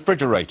have a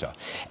refrigerator.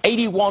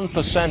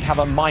 81% have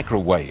a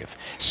microwave.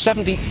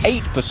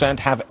 78%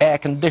 have air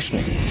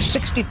conditioning.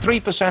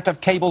 63% have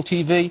cable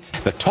TV.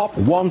 The top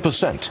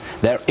 1%,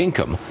 their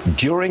income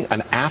during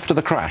and after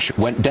the crash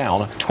went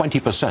down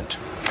 20%.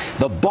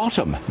 The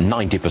bottom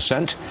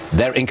 90%,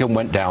 their income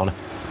went down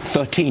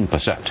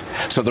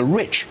 13%. So the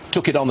rich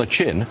took it on the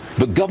chin,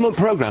 but government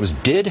programs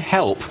did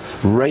help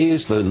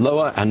raise the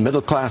lower and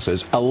middle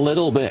classes a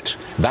little bit.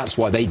 That's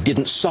why they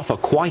didn't suffer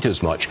quite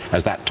as much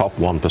as that top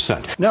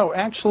 1%. No,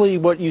 actually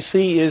what you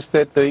see is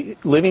that the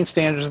living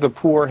standards of the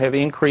poor have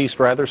increased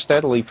rather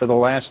steadily for the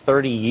last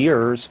 30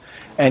 years.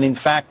 And in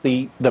fact,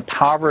 the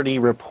poverty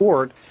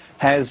report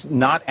has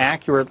not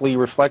accurately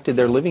reflected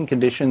their living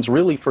conditions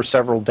really for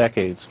several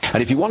decades.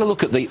 And if you want to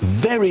look at the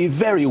very,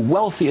 very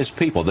wealthiest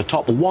people, the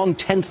top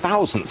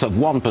 1/10,000th of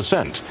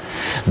 1%,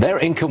 their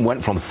income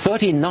went from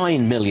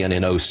 39 million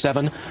in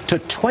 2007 to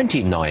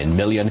 29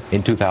 million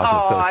in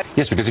 2013.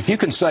 Yes, because if you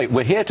can say,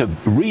 we're here to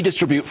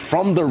redistribute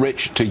from the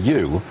rich to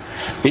you,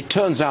 it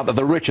turns out that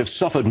the rich have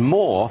suffered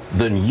more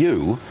than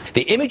you.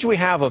 The image we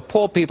have of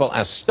poor people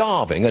as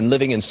starving and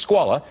living in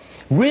squalor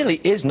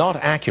really is not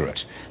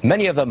accurate.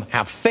 Many of them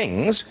have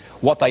things.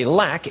 What they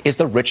lack is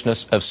the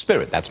richness of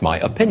spirit. That's my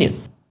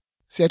opinion.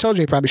 See, I told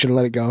you I probably should have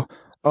let it go.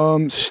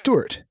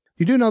 Stuart,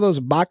 you do know those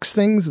box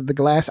things, the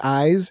glass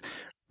eyes?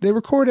 They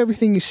record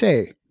everything you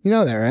say. You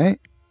know that, right?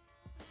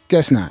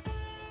 Guess not.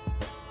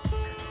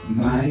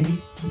 My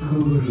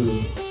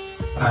Guru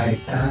by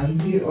Dan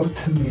the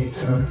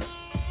Automator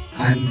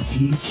and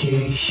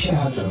DJ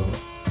Shadow.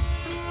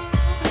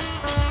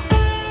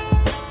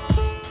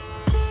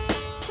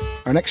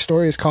 Our next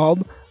story is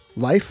called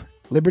Life,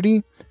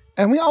 Liberty,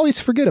 and we always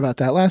forget about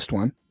that last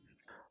one.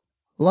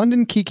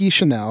 London Kiki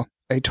Chanel,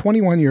 a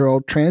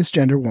 21-year-old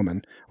transgender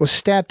woman, was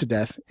stabbed to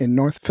death in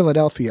North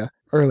Philadelphia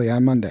early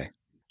on Monday.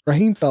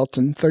 Raheem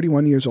Felton,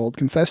 31 years old,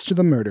 confessed to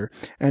the murder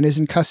and is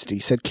in custody,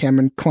 said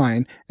Cameron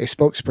Klein, a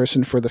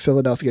spokesperson for the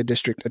Philadelphia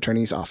District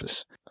Attorney's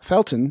Office.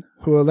 Felton,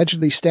 who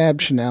allegedly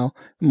stabbed Chanel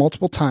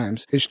multiple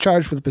times, is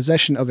charged with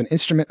possession of an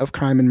instrument of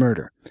crime and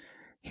murder.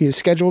 He is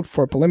scheduled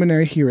for a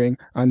preliminary hearing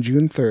on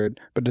June 3rd,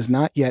 but does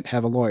not yet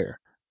have a lawyer.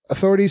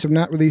 Authorities have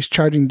not released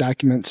charging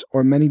documents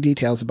or many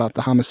details about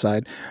the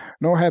homicide,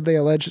 nor have they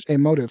alleged a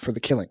motive for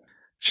the killing.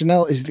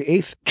 Chanel is the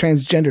 8th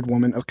transgendered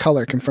woman of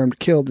color confirmed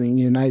killed in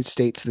the United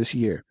States this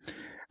year,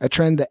 a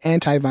trend that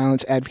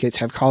anti-violence advocates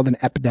have called an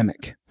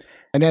epidemic.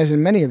 And as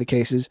in many of the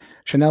cases,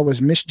 Chanel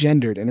was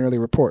misgendered in early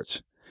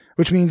reports,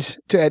 which means,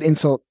 to add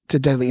insult to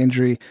deadly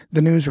injury,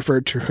 the news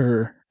referred to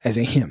her as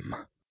a him.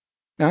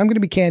 Now I'm going to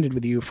be candid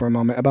with you for a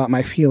moment about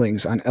my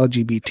feelings on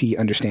LGBT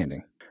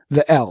understanding.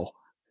 The L.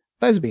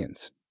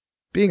 Lesbians.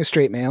 Being a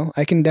straight male,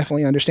 I can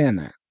definitely understand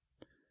that.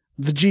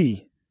 The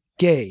G.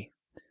 Gay.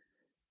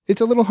 It's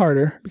a little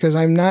harder because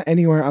I'm not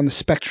anywhere on the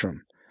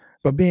spectrum,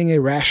 but being a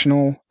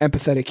rational,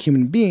 empathetic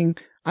human being,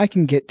 I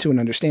can get to an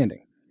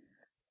understanding.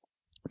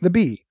 The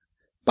B.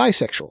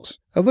 Bisexuals.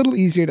 A little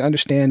easier to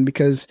understand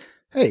because,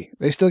 hey,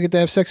 they still get to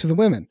have sex with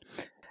women,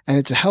 and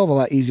it's a hell of a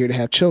lot easier to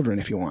have children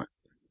if you want.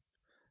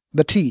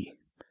 The T.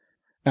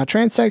 Now,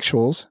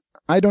 transsexuals,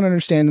 I don't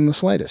understand in the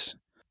slightest,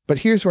 but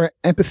here's where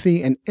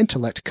empathy and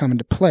intellect come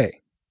into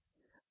play.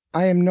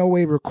 I am no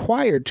way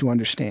required to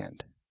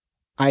understand.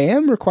 I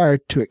am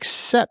required to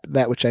accept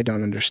that which I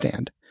don't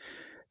understand,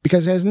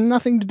 because it has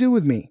nothing to do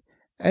with me,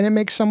 and it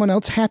makes someone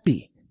else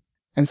happy.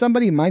 And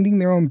somebody minding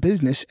their own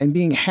business and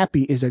being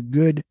happy is a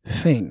good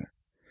thing.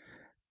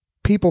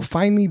 People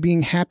finally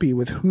being happy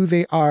with who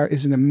they are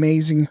is an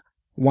amazing,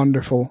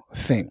 wonderful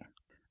thing.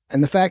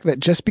 And the fact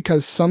that just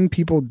because some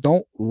people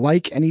don't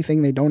like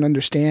anything they don't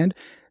understand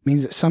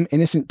means that some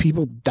innocent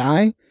people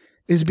die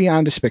is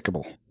beyond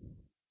despicable.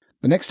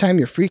 The next time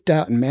you're freaked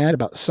out and mad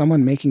about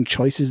someone making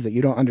choices that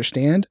you don't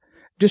understand,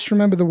 just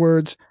remember the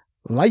words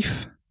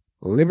life,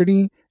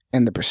 liberty,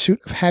 and the pursuit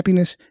of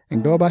happiness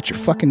and go about your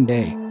fucking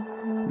day.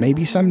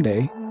 Maybe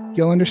someday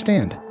you'll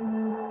understand.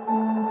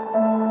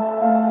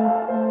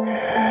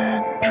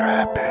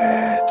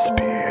 Intrepid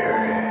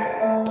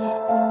Spirits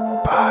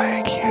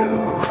by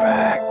Q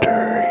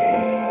Factory.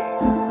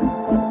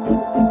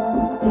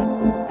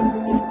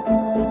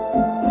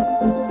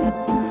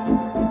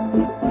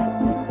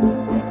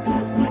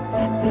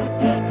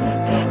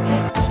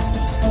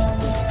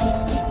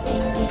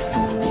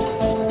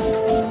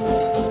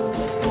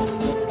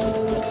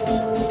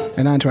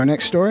 And on to our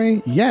next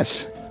story.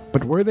 Yes,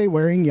 but were they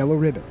wearing yellow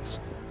ribbons?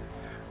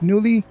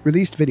 Newly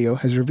released video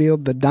has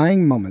revealed the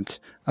dying moments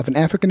of an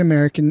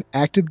African-American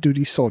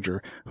active-duty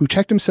soldier who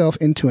checked himself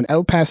into an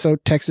El Paso,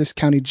 Texas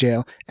county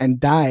jail and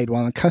died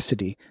while in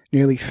custody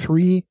nearly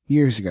 3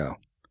 years ago.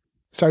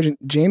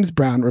 Sergeant James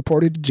Brown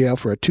reported to jail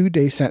for a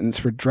 2-day sentence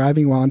for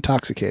driving while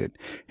intoxicated.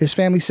 His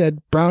family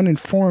said Brown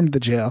informed the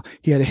jail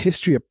he had a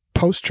history of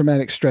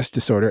post-traumatic stress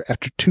disorder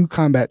after 2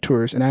 combat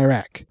tours in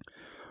Iraq.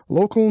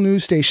 Local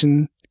news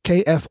station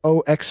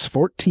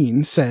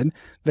KFOX14 said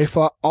they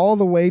fought all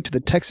the way to the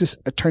Texas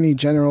Attorney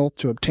General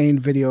to obtain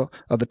video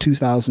of the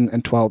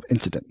 2012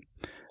 incident.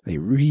 They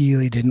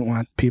really didn't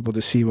want people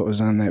to see what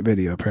was on that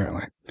video,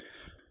 apparently.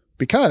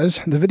 Because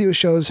the video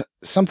shows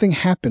something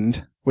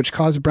happened which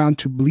caused Brown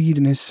to bleed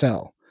in his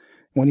cell.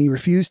 When he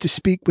refused to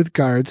speak with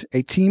guards,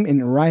 a team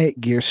in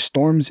riot gear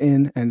storms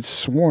in and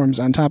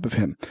swarms on top of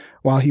him,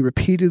 while he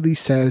repeatedly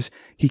says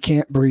he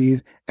can't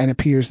breathe and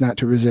appears not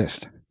to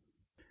resist.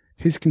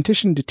 His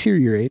condition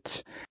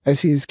deteriorates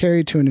as he is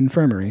carried to an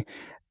infirmary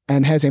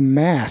and has a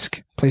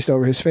mask placed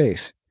over his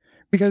face,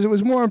 because it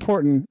was more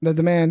important that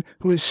the man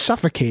who is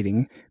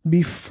suffocating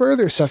be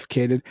further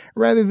suffocated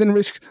rather than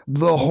risk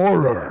the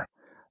horror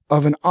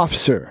of an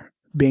officer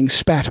being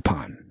spat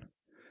upon.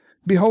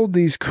 Behold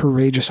these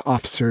courageous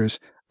officers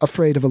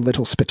afraid of a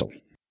little spittle.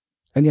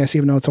 And yes,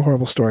 even though it's a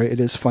horrible story, it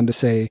is fun to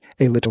say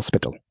a little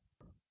spittle.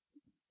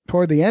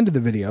 Toward the end of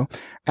the video,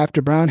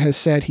 after Brown has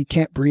said he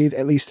can't breathe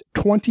at least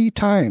 20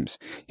 times,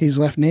 he's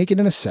left naked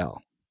in a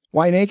cell.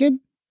 Why naked?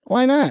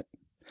 Why not?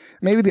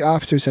 Maybe the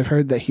officers have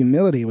heard that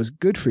humility was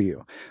good for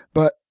you,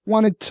 but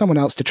wanted someone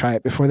else to try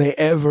it before they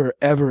ever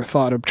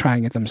thought of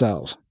trying it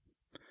themselves.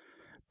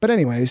 But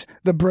anyways,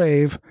 the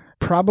brave,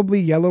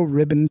 probably yellow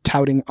ribbon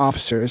touting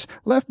officers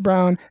left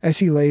Brown as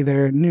he lay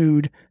there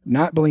nude,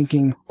 not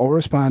blinking or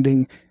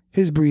responding,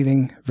 his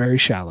breathing very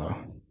shallow.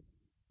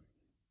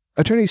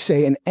 Attorneys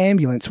say an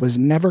ambulance was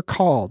never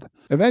called.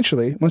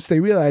 Eventually, once they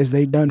realized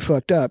they'd done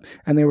fucked up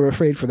and they were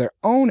afraid for their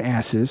own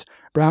asses,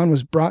 Brown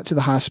was brought to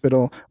the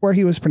hospital where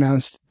he was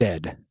pronounced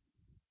dead.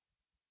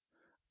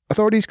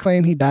 Authorities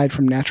claim he died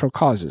from natural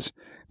causes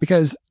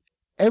because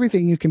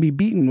everything you can be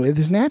beaten with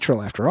is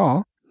natural, after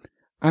all.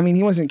 I mean,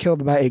 he wasn't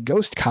killed by a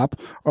ghost cop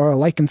or a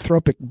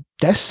lycanthropic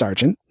desk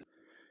sergeant.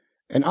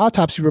 An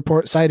autopsy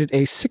report cited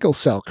a sickle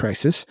cell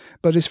crisis,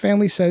 but his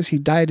family says he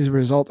died as a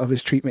result of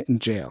his treatment in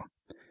jail.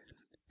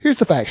 Here's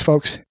the facts,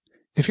 folks.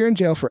 If you're in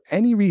jail for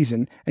any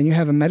reason and you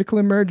have a medical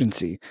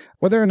emergency,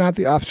 whether or not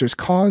the officers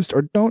caused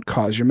or don't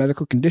cause your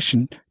medical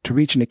condition to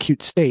reach an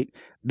acute state,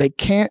 they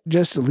can't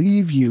just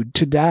leave you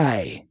to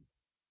die.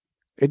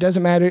 It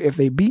doesn't matter if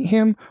they beat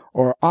him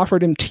or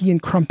offered him tea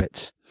and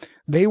crumpets.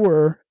 They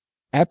were,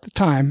 at the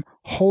time,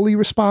 wholly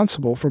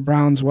responsible for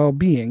Brown's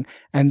well-being,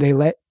 and they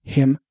let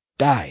him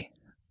die.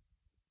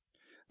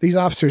 These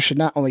officers should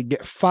not only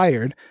get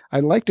fired,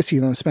 I'd like to see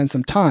them spend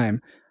some time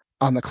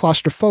on the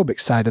claustrophobic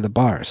side of the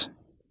bars.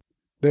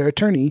 Their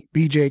attorney,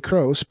 B.J.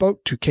 Crow,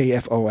 spoke to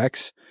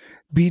KFOX.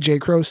 B.J.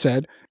 Crow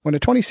said, when a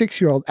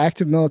 26-year-old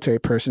active military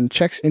person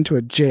checks into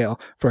a jail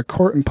for a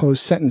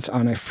court-imposed sentence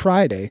on a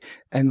Friday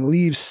and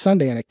leaves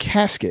Sunday in a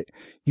casket,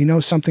 you know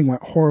something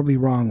went horribly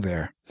wrong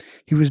there.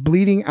 He was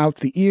bleeding out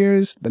the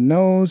ears, the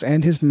nose,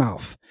 and his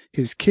mouth.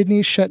 His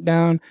kidneys shut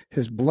down,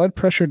 his blood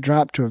pressure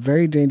dropped to a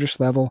very dangerous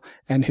level,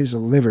 and his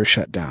liver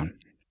shut down.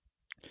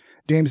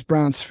 James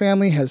Brown's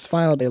family has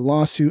filed a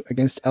lawsuit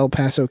against El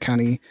Paso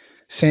County,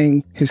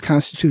 saying his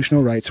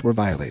constitutional rights were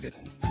violated.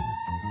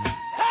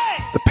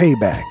 The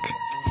Payback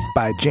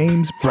by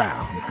James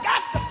Brown.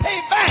 Got to pay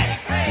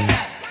back.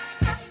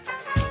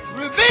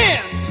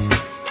 Revenge.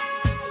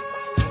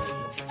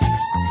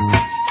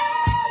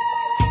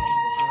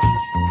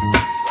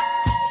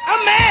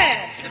 I'm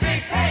mad.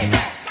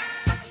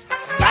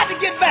 Got to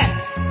get back.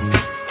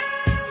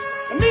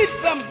 I need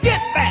some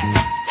get back.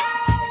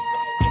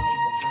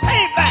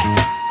 Payback.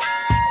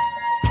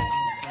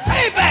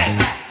 Payback.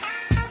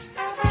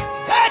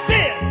 That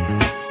is.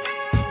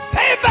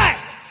 Payback.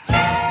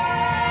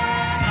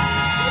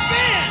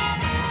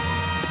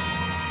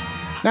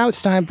 Now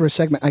it's time for a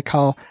segment I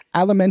call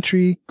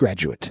Alimentary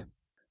Graduate.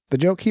 The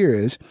joke here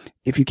is,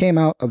 if you came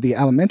out of the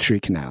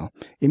alimentary canal,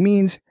 it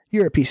means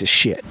you're a piece of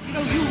shit. You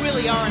know, you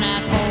really are an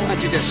asshole. Why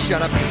don't you just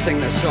shut up and sing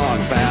the song,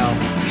 pal?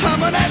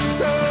 I'm an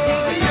asshole,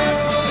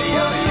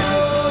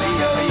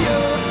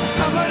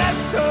 I'm an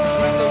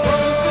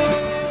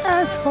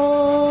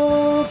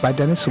Asshole by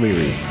Dennis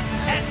Leary.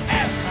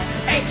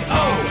 S-S-H-O-L-E,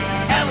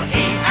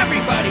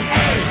 everybody,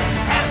 A.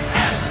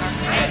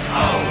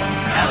 S-S-H-O-L-E.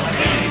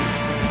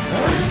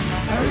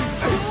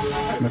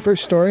 My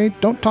first story,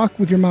 don't talk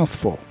with your mouth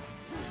full.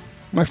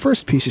 My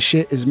first piece of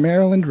shit is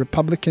Maryland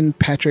Republican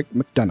Patrick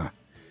McDonough.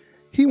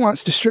 He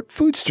wants to strip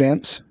food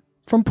stamps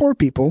from poor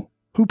people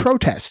who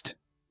protest,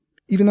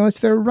 even though it's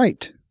their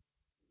right.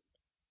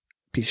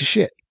 Piece of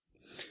shit.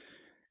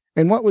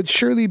 In what would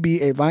surely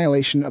be a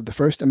violation of the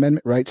First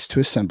Amendment rights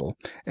to assemble,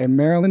 a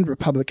Maryland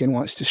Republican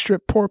wants to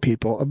strip poor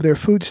people of their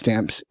food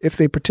stamps if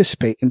they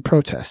participate in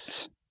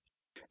protests.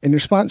 In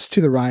response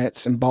to the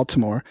riots in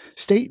Baltimore,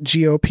 state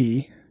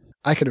GOP,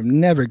 I could have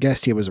never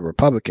guessed he was a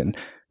Republican,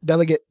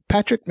 Delegate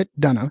Patrick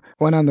McDonough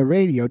went on the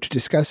radio to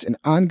discuss an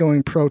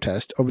ongoing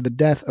protest over the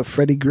death of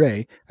Freddie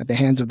Gray at the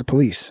hands of the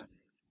police.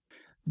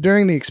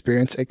 During the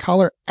experience, a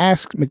caller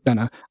asked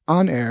McDonough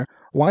on air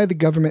why the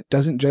government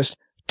doesn't just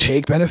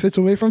take benefits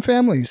away from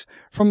families,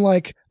 from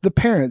like the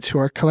parents who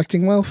are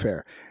collecting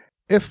welfare,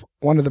 if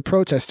one of the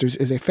protesters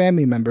is a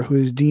family member who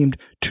is deemed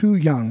too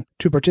young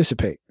to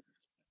participate.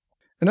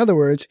 In other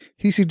words,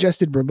 he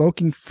suggested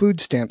revoking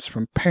food stamps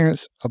from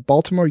parents of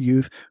Baltimore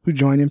youth who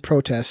join in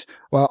protests,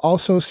 while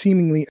also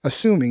seemingly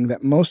assuming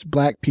that most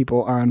black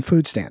people are on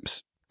food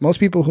stamps.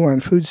 Most people who are on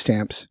food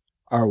stamps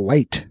are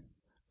white.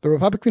 The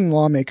Republican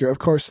lawmaker, of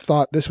course,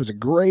 thought this was a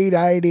great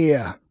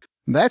idea.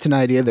 That's an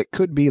idea that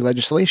could be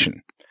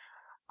legislation.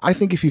 I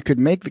think if you could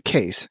make the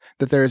case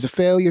that there is a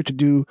failure to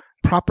do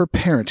proper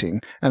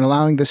parenting and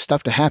allowing this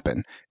stuff to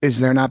happen, is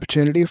there an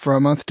opportunity for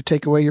a month to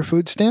take away your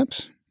food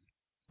stamps?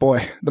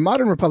 Boy, the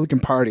modern Republican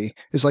Party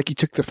is like you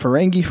took the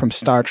Ferengi from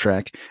Star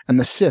Trek and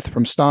the Sith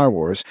from Star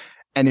Wars,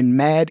 and in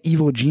mad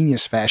evil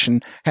genius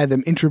fashion had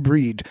them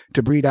interbreed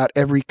to breed out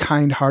every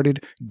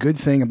kind-hearted, good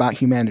thing about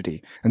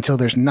humanity, until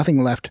there's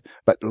nothing left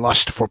but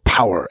lust for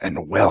power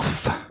and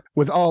wealth,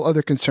 with all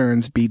other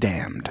concerns be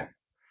damned.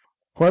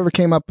 Whoever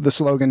came up with the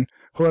slogan,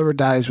 whoever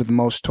dies with the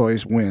most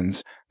toys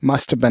wins,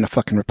 must have been a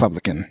fucking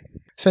Republican.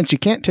 Since you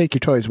can't take your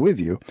toys with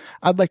you,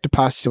 I'd like to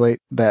postulate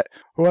that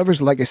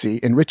whoever's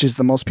legacy enriches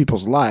the most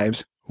people's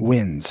lives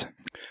wins.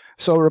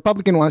 So a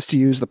Republican wants to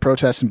use the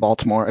protests in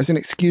Baltimore as an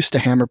excuse to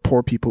hammer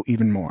poor people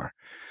even more,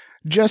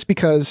 just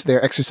because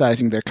they're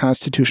exercising their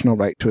constitutional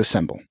right to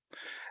assemble.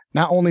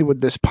 Not only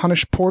would this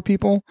punish poor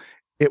people,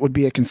 it would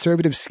be a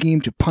conservative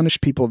scheme to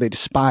punish people they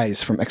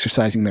despise from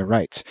exercising their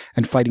rights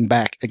and fighting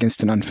back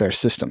against an unfair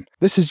system.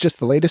 This is just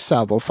the latest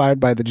salvo fired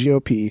by the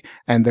GOP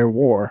and their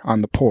war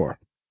on the poor.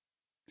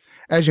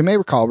 As you may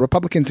recall,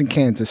 Republicans in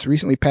Kansas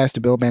recently passed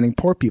a bill banning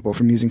poor people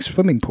from using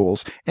swimming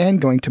pools and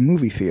going to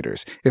movie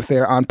theaters if they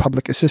are on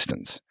public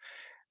assistance.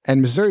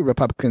 And Missouri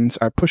Republicans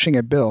are pushing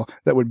a bill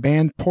that would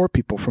ban poor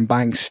people from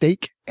buying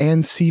steak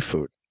and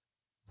seafood.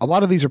 A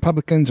lot of these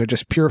Republicans are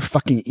just pure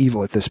fucking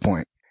evil at this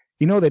point.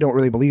 You know they don't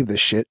really believe this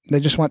shit.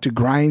 They just want to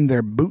grind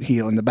their boot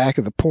heel in the back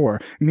of the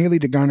poor, merely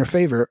to garner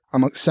favor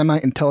amongst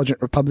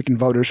semi-intelligent Republican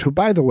voters who,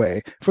 by the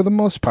way, for the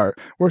most part,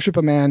 worship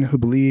a man who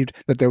believed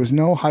that there was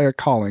no higher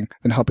calling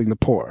than helping the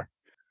poor.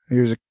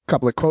 Here's a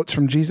couple of quotes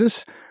from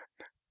Jesus.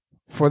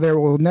 "For there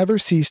will never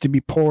cease to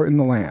be poor in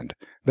the land.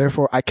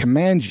 Therefore I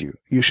command you,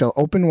 you shall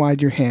open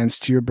wide your hands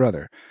to your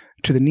brother,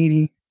 to the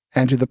needy,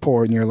 and to the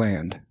poor in your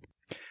land."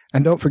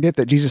 And don't forget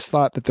that Jesus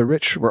thought that the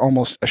rich were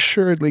almost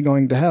assuredly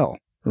going to hell.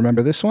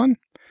 Remember this one?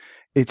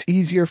 It's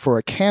easier for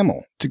a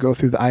camel to go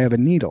through the eye of a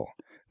needle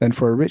than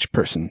for a rich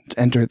person to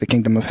enter the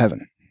kingdom of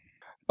heaven.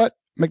 But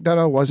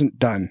McDonough wasn't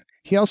done.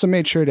 He also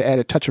made sure to add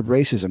a touch of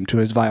racism to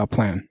his vile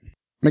plan.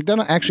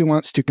 McDonough actually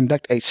wants to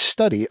conduct a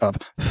study of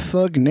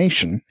Thug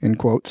Nation, in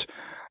quotes,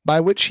 by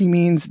which he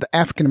means the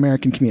African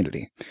American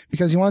community,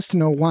 because he wants to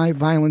know why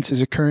violence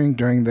is occurring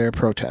during their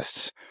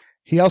protests.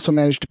 He also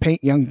managed to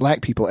paint young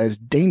black people as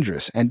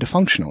dangerous and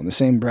dysfunctional in the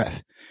same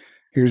breath.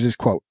 Here's his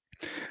quote.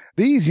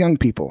 "These young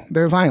people,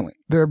 they're violent,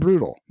 they're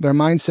brutal, their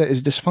mindset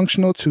is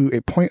dysfunctional to a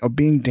point of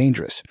being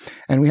dangerous,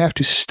 and we have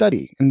to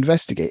study,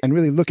 investigate, and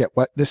really look at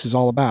what this is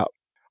all about."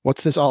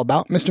 What's this all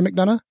about, Mr.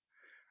 McDonough?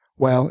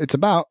 Well, it's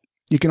about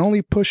you can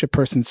only push a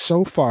person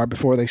so far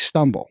before they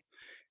stumble.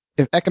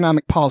 If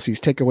economic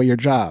policies take away your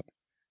job,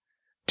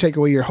 take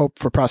away your hope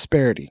for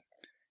prosperity,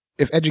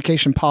 if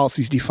education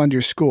policies defund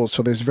your schools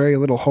so there's very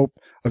little hope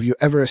of you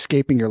ever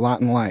escaping your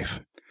lot in life,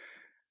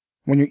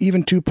 when you're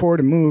even too poor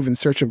to move in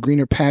search of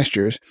greener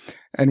pastures,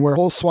 and where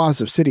whole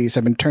swaths of cities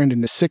have been turned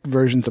into sick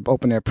versions of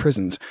open-air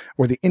prisons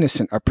where the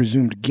innocent are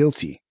presumed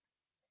guilty,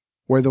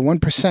 where the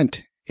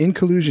 1%, in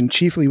collusion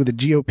chiefly with the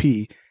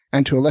GOP,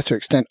 and to a lesser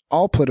extent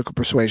all political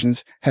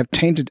persuasions, have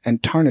tainted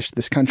and tarnished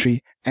this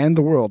country and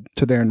the world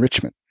to their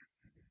enrichment.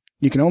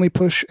 You can only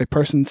push a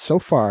person so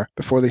far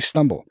before they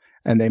stumble,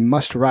 and they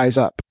must rise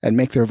up and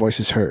make their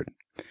voices heard.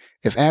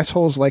 If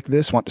assholes like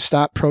this want to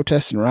stop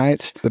protests and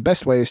riots, the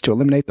best way is to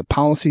eliminate the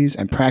policies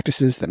and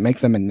practices that make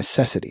them a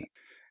necessity.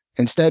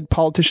 Instead,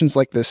 politicians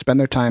like this spend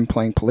their time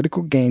playing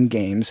political gain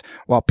games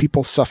while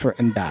people suffer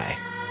and die.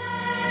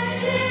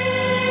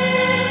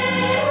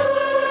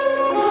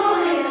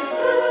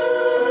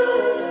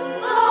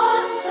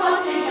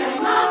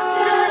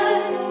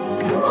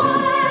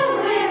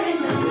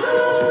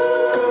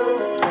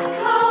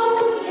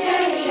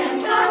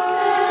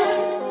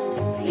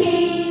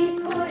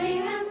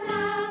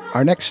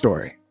 Our next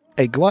story,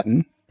 a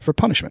glutton for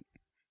punishment.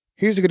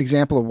 Here's a good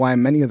example of why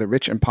many of the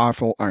rich and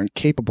powerful are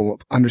incapable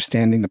of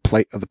understanding the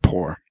plight of the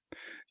poor.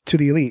 To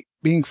the elite,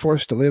 being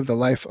forced to live the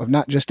life of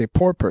not just a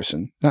poor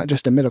person, not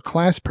just a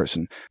middle-class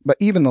person, but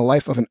even the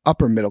life of an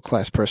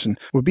upper-middle-class person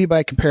would be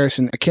by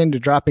comparison akin to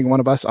dropping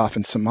one of us off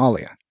in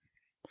Somalia.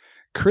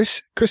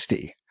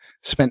 Christie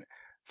spent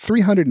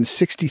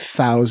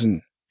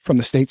 $360,000 from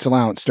the state's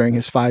allowance during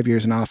his 5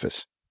 years in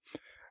office.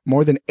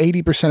 More than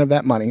 80% of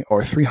that money,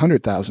 or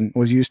 $300,000,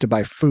 was used to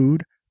buy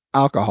food,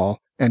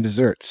 alcohol, and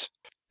desserts.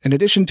 In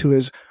addition to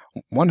his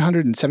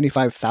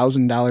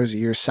 $175,000 a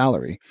year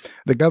salary,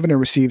 the governor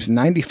receives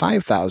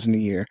 $95,000 a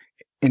year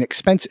in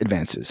expense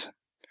advances.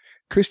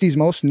 Christie's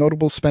most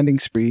notable spending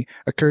spree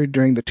occurred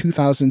during the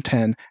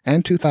 2010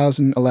 and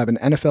 2011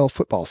 NFL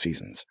football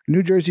seasons.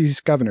 New Jersey's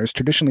governors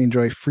traditionally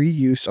enjoy free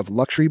use of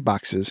luxury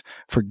boxes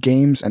for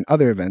games and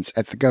other events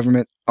at the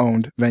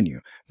government-owned venue,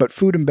 but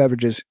food and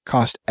beverages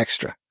cost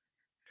extra.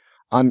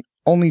 On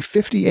only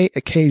 58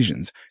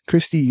 occasions,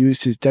 Christie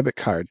used his debit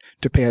card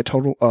to pay a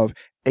total of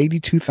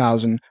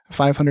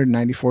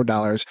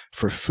 $82,594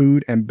 for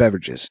food and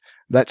beverages.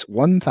 That's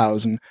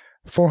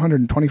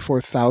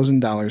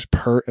 $1,424,000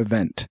 per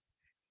event.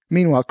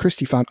 Meanwhile,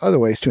 Christie found other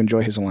ways to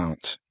enjoy his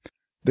allowance.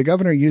 The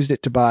governor used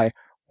it to buy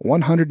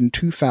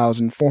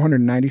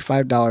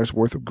 $102,495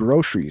 worth of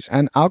groceries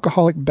and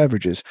alcoholic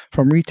beverages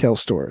from retail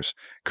stores.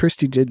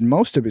 Christie did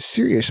most of his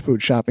serious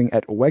food shopping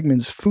at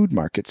Wegmans food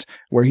markets,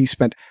 where he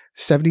spent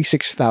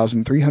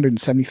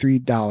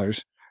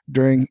 $76,373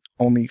 during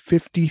only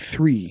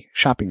 53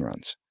 shopping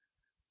runs.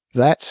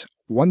 That's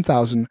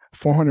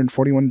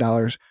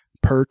 $1,441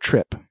 per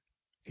trip.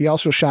 He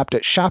also shopped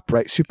at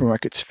ShopRite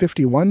supermarkets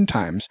 51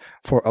 times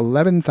for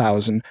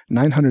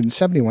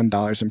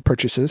 $11,971 in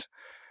purchases.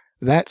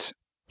 That's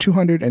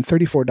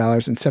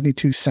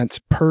 $234.72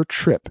 per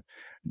trip.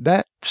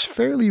 That's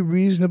fairly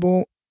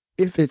reasonable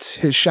if it's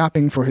his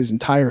shopping for his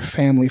entire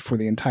family for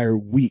the entire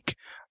week,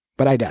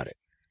 but I doubt it.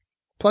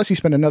 Plus, he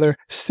spent another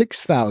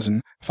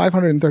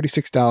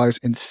 $6,536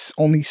 in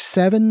only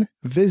 7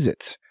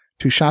 visits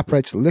to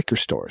ShopRite's liquor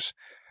stores.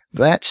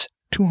 That's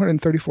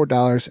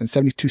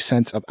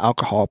 $234.72 of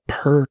alcohol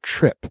per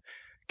trip.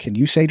 Can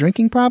you say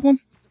drinking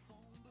problem?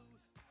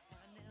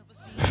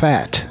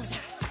 Fat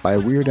by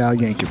Weird Al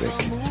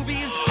Yankovic.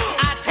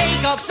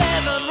 Up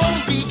 7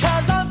 rows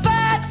because I'm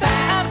fat,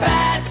 fat,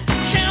 fat.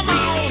 Come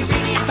on,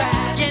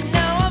 fat. You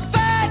know I'm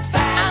fat,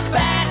 fat, I'm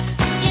fat.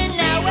 You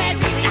know it,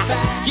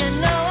 fat. You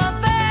know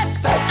I'm fat,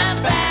 fat, I'm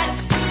fat.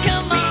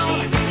 Come on,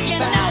 you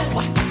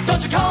know.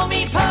 Don't you call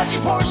me pudgy,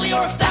 portly,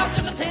 or stout,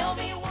 just tell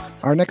me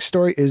once. Our next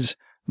story is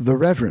the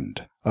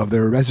Reverend of the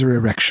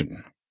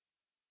Reser-Erection.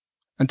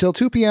 Until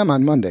 2 p.m.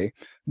 on Monday,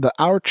 the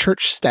Our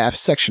Church Staff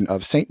section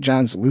of St.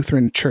 John's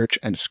Lutheran Church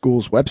and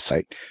School's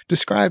website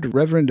described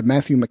Reverend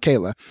Matthew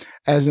Michaela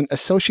as an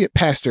associate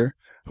pastor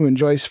who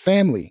enjoys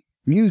family,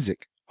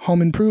 music,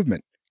 home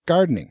improvement,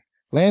 gardening,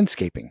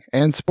 landscaping,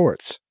 and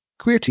sports.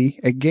 Queerty,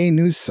 a gay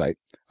news site,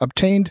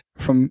 obtained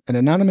from an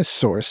anonymous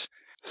source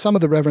some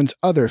of the Reverend's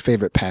other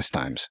favorite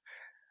pastimes,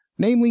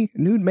 namely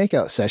nude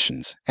makeout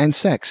sessions and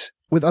sex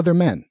with other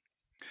men.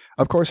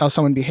 Of course, how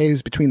someone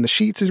behaves between the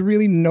sheets is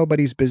really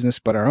nobody's business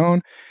but our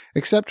own,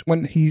 except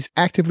when he's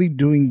actively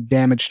doing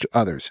damage to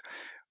others.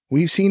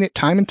 We've seen it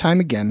time and time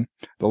again,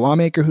 the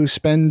lawmaker who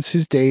spends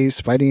his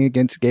days fighting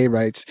against gay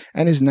rights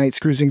and his nights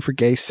cruising for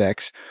gay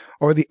sex,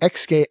 or the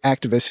ex-gay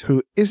activist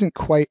who isn't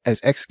quite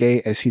as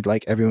ex-gay as he'd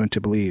like everyone to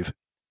believe.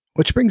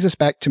 Which brings us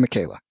back to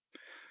Michaela.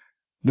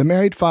 The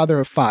married father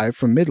of 5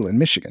 from Midland,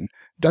 Michigan,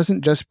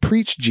 doesn't just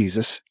preach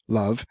Jesus,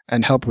 love,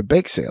 and help with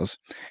bake sales.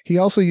 He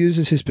also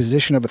uses his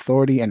position of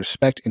authority and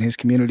respect in his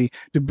community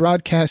to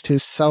broadcast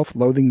his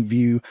self-loathing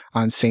view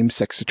on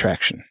same-sex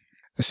attraction.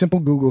 A simple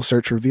Google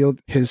search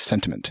revealed his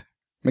sentiment.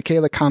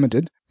 Michaela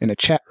commented in a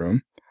chat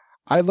room,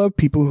 "I love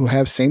people who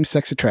have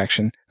same-sex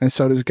attraction, and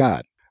so does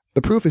God.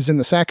 The proof is in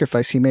the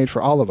sacrifice he made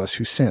for all of us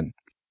who sin.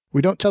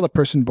 We don't tell a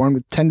person born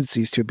with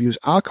tendencies to abuse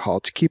alcohol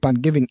to keep on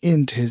giving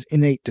in to his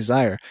innate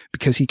desire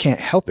because he can't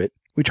help it.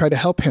 We try to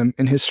help him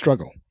in his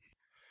struggle."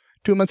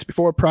 2 months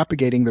before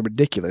propagating the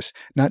ridiculous,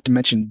 not to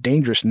mention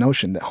dangerous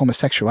notion that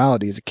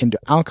homosexuality is akin to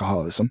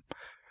alcoholism,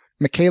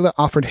 Michaela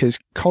offered his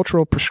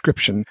cultural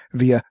prescription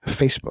via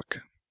Facebook.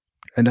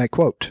 And I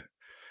quote,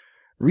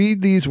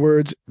 "Read these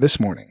words this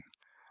morning.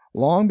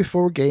 Long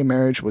before gay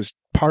marriage was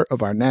part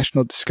of our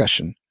national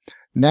discussion,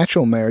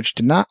 natural marriage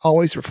did not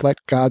always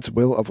reflect God's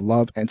will of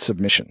love and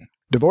submission.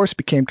 Divorce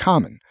became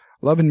common,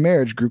 love in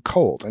marriage grew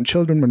cold, and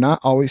children were not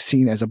always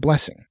seen as a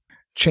blessing.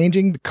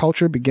 Changing the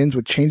culture begins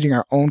with changing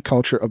our own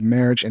culture of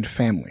marriage and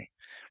family,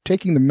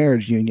 taking the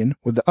marriage union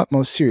with the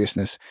utmost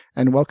seriousness,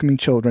 and welcoming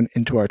children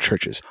into our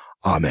churches.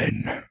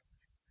 Amen."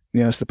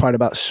 You know, it's the part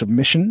about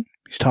submission.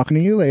 He's talking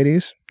to you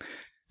ladies.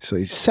 So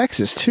he's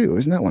sexist too.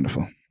 Isn't that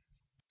wonderful?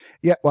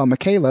 Yet while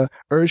Michaela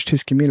urged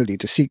his community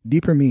to seek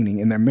deeper meaning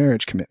in their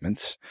marriage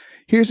commitments,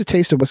 here's a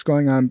taste of what's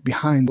going on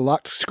behind the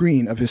locked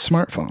screen of his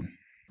smartphone.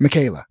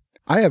 Michaela: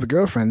 "I have a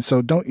girlfriend,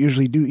 so don't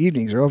usually do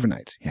evenings or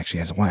overnights." He actually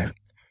has a wife.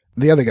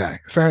 The other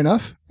guy: "Fair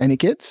enough. Any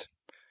kids?"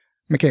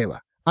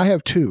 Michaela: "I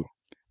have 2.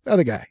 The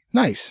other guy: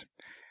 "Nice.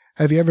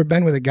 Have you ever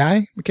been with a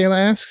guy?" Michaela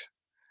asks.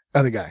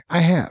 Other guy: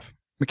 "I have."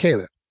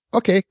 Michaela: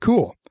 "Okay,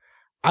 cool.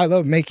 I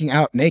love making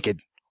out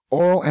naked,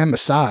 oral and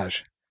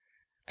massage.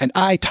 And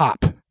I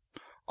top.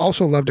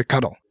 Also love to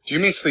cuddle." Do you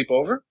mean sleep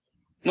over?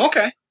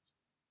 Okay.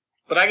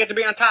 But I get to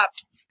be on top.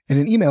 In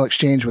an email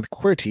exchange with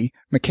QWERTY,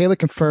 Michaela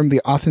confirmed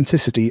the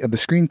authenticity of the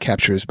screen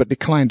captures but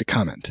declined to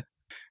comment.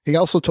 He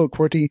also told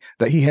QWERTY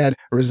that he had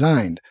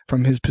resigned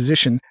from his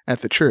position at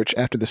the church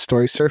after the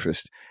story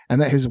surfaced,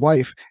 and that his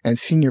wife and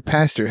senior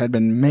pastor had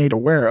been made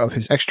aware of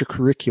his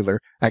extracurricular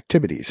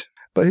activities.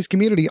 But his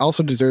community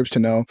also deserves to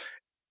know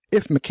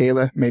if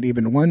Michaela made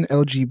even one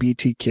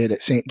LGBT kid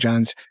at St.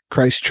 John's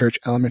Christ Church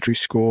Elementary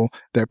School,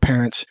 their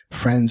parents,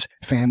 friends,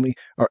 family,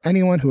 or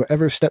anyone who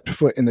ever stepped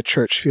foot in the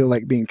church feel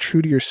like being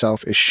true to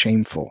yourself is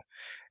shameful.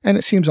 And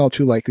it seems all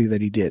too likely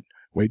that he did.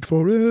 Wait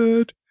for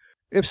it.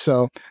 If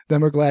so, then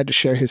we're glad to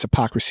share his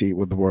hypocrisy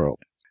with the world.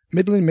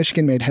 Midland,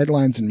 Michigan made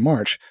headlines in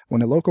March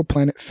when a local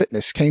Planet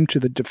Fitness came to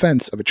the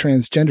defense of a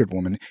transgendered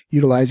woman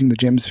utilizing the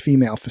gym's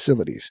female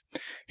facilities.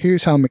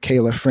 Here's how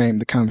Michaela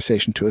framed the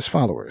conversation to his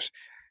followers.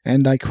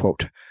 And I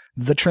quote,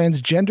 "The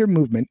transgender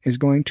movement is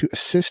going to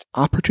assist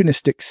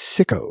opportunistic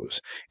sickos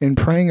in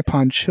preying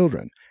upon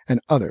children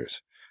and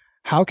others.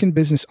 How can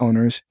business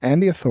owners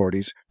and the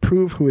authorities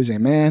prove who is a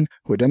man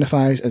who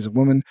identifies as a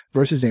woman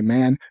versus a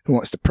man who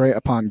wants to prey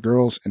upon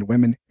girls and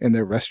women in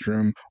their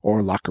restroom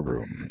or locker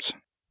rooms?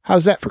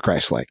 How's that for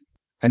Christ-like?"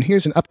 And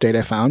here's an update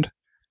I found.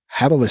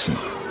 Have a listen.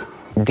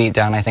 Deep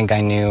down, I think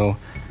I knew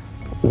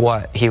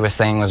what he was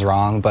saying was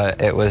wrong,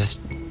 but it was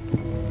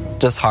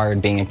just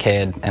hard being a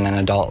kid and an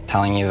adult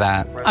telling you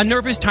that. A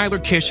nervous Tyler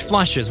Kish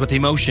flushes with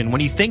emotion when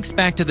he thinks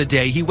back to the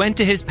day he went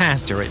to his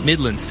pastor at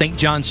Midland's St.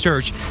 John's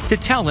Church to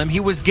tell him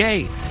he was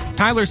gay.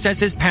 Tyler says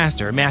his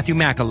pastor, Matthew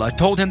Michaela,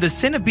 told him the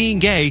sin of being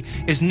gay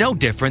is no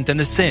different than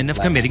the sin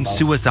of committing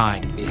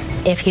suicide.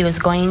 If he was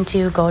going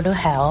to go to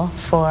hell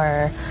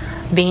for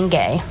being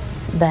gay,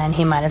 then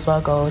he might as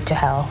well go to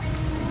hell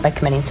by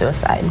committing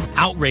suicide.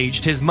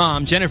 Outraged, his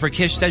mom, Jennifer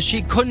Kish, says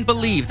she couldn't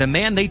believe the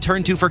man they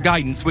turned to for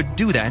guidance would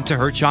do that to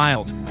her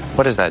child.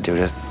 What does that do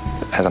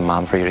as a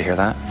mom for you to hear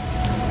that?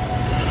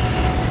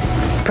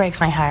 Breaks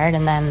my heart,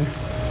 and then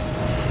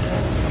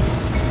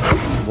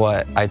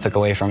what I took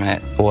away from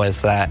it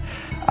was that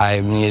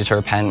I needed to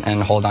repent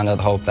and hold on to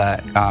the hope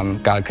that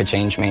God could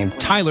change me.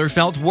 Tyler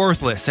felt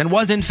worthless and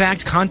was in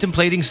fact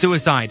contemplating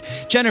suicide.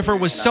 Jennifer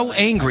was so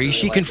angry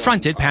she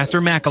confronted Pastor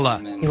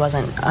Michaela. He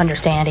wasn't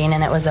understanding,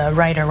 and it was a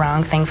right or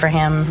wrong thing for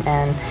him,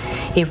 and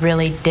he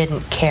really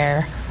didn't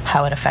care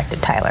how it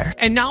affected Tyler.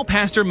 And now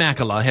Pastor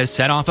Michaela has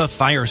set off a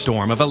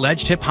firestorm of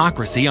alleged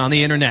hypocrisy on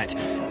the internet.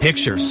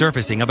 Pictures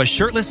surfacing of a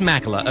shirtless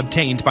Makela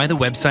obtained by the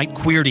website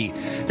Queerty.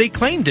 They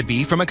claim to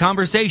be from a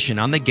conversation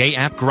on the gay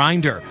app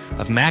Grindr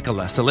of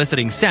Makela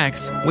soliciting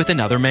sex with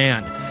another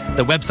man.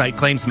 The website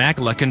claims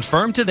Makela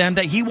confirmed to them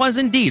that he was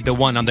indeed the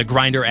one on the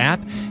Grindr app,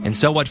 and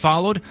so what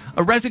followed?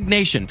 A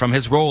resignation from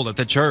his role at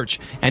the church,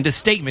 and a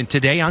statement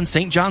today on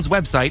St. John's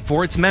website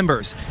for its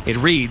members. It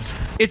reads,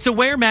 "It's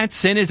aware Matt's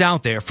sin is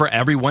out there for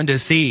everyone to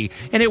see,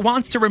 and it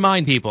wants to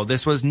remind people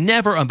this was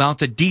never about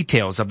the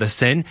details of the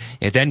sin."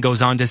 It then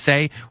goes on to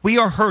say, "We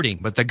are hurting,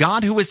 but the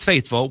God who is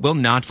faithful will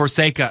not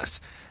forsake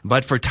us."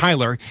 But for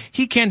Tyler,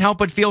 he can't help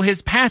but feel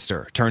his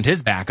pastor turned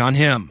his back on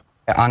him.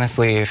 I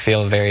honestly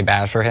feel very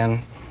bad for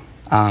him.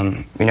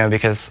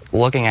 Because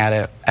looking at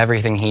it,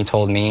 everything he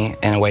told me,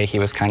 in a way he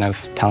was kind of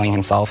telling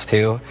himself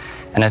too.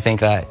 And I think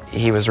that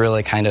he was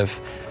really kind of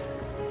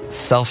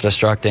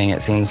self-destructing,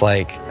 it seems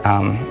like,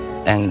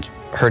 and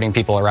hurting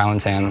people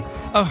around him.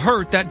 A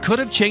hurt that could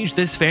have changed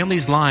this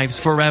family's lives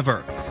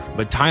forever.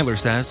 But Tyler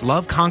says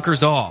love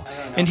conquers all,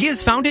 and he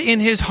has found it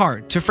in his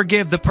heart to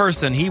forgive the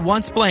person he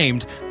once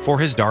blamed for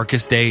his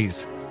darkest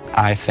days.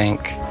 I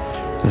think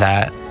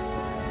that,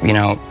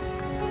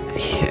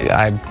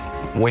 I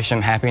wish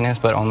him happiness,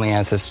 but only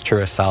as his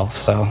truest self,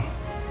 so.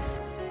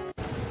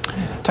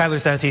 Tyler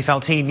says he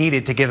felt he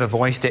needed to give a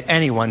voice to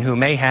anyone who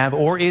may have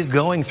or is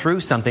going through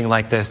something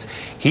like this.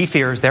 He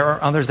fears there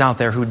are others out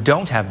there who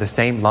don't have the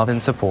same love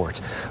and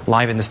support.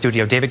 Live in the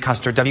studio, David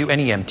Custer,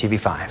 WNEM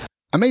TV5.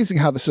 Amazing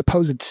how the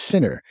supposed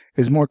sinner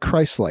is more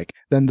Christ-like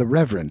than the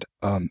Reverend,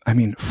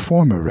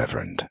 former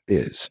Reverend,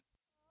 is.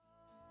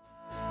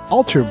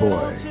 Altar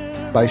Boy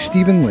by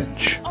Stephen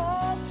Lynch.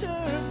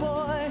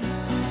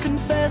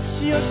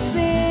 Confess your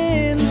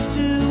sins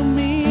to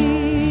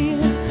me.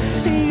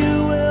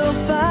 You will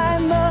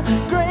find the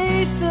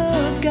grace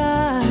of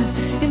God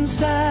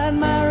inside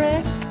my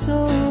rectory.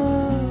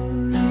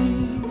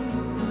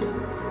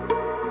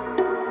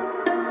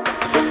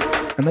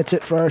 And that's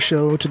it for our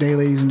show today,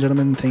 ladies and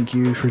gentlemen. Thank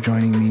you for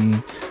joining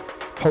me.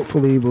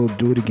 Hopefully we'll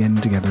do it again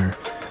together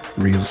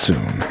real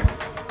soon.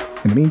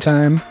 In the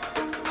meantime,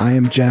 I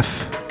am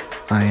Jeff.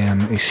 I am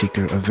a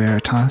seeker of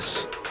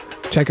Veritas.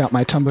 Check out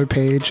my Tumblr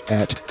page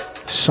at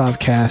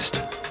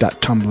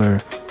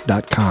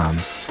sovcast.tumblr.com.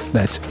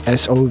 That's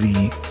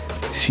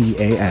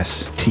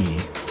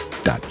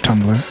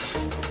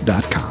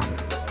sovcast.tumblr.com.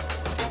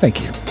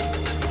 Thank you.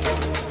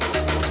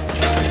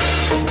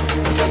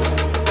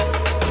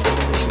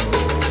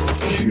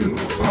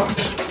 Q-Bot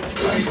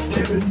by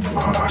David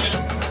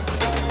Marston.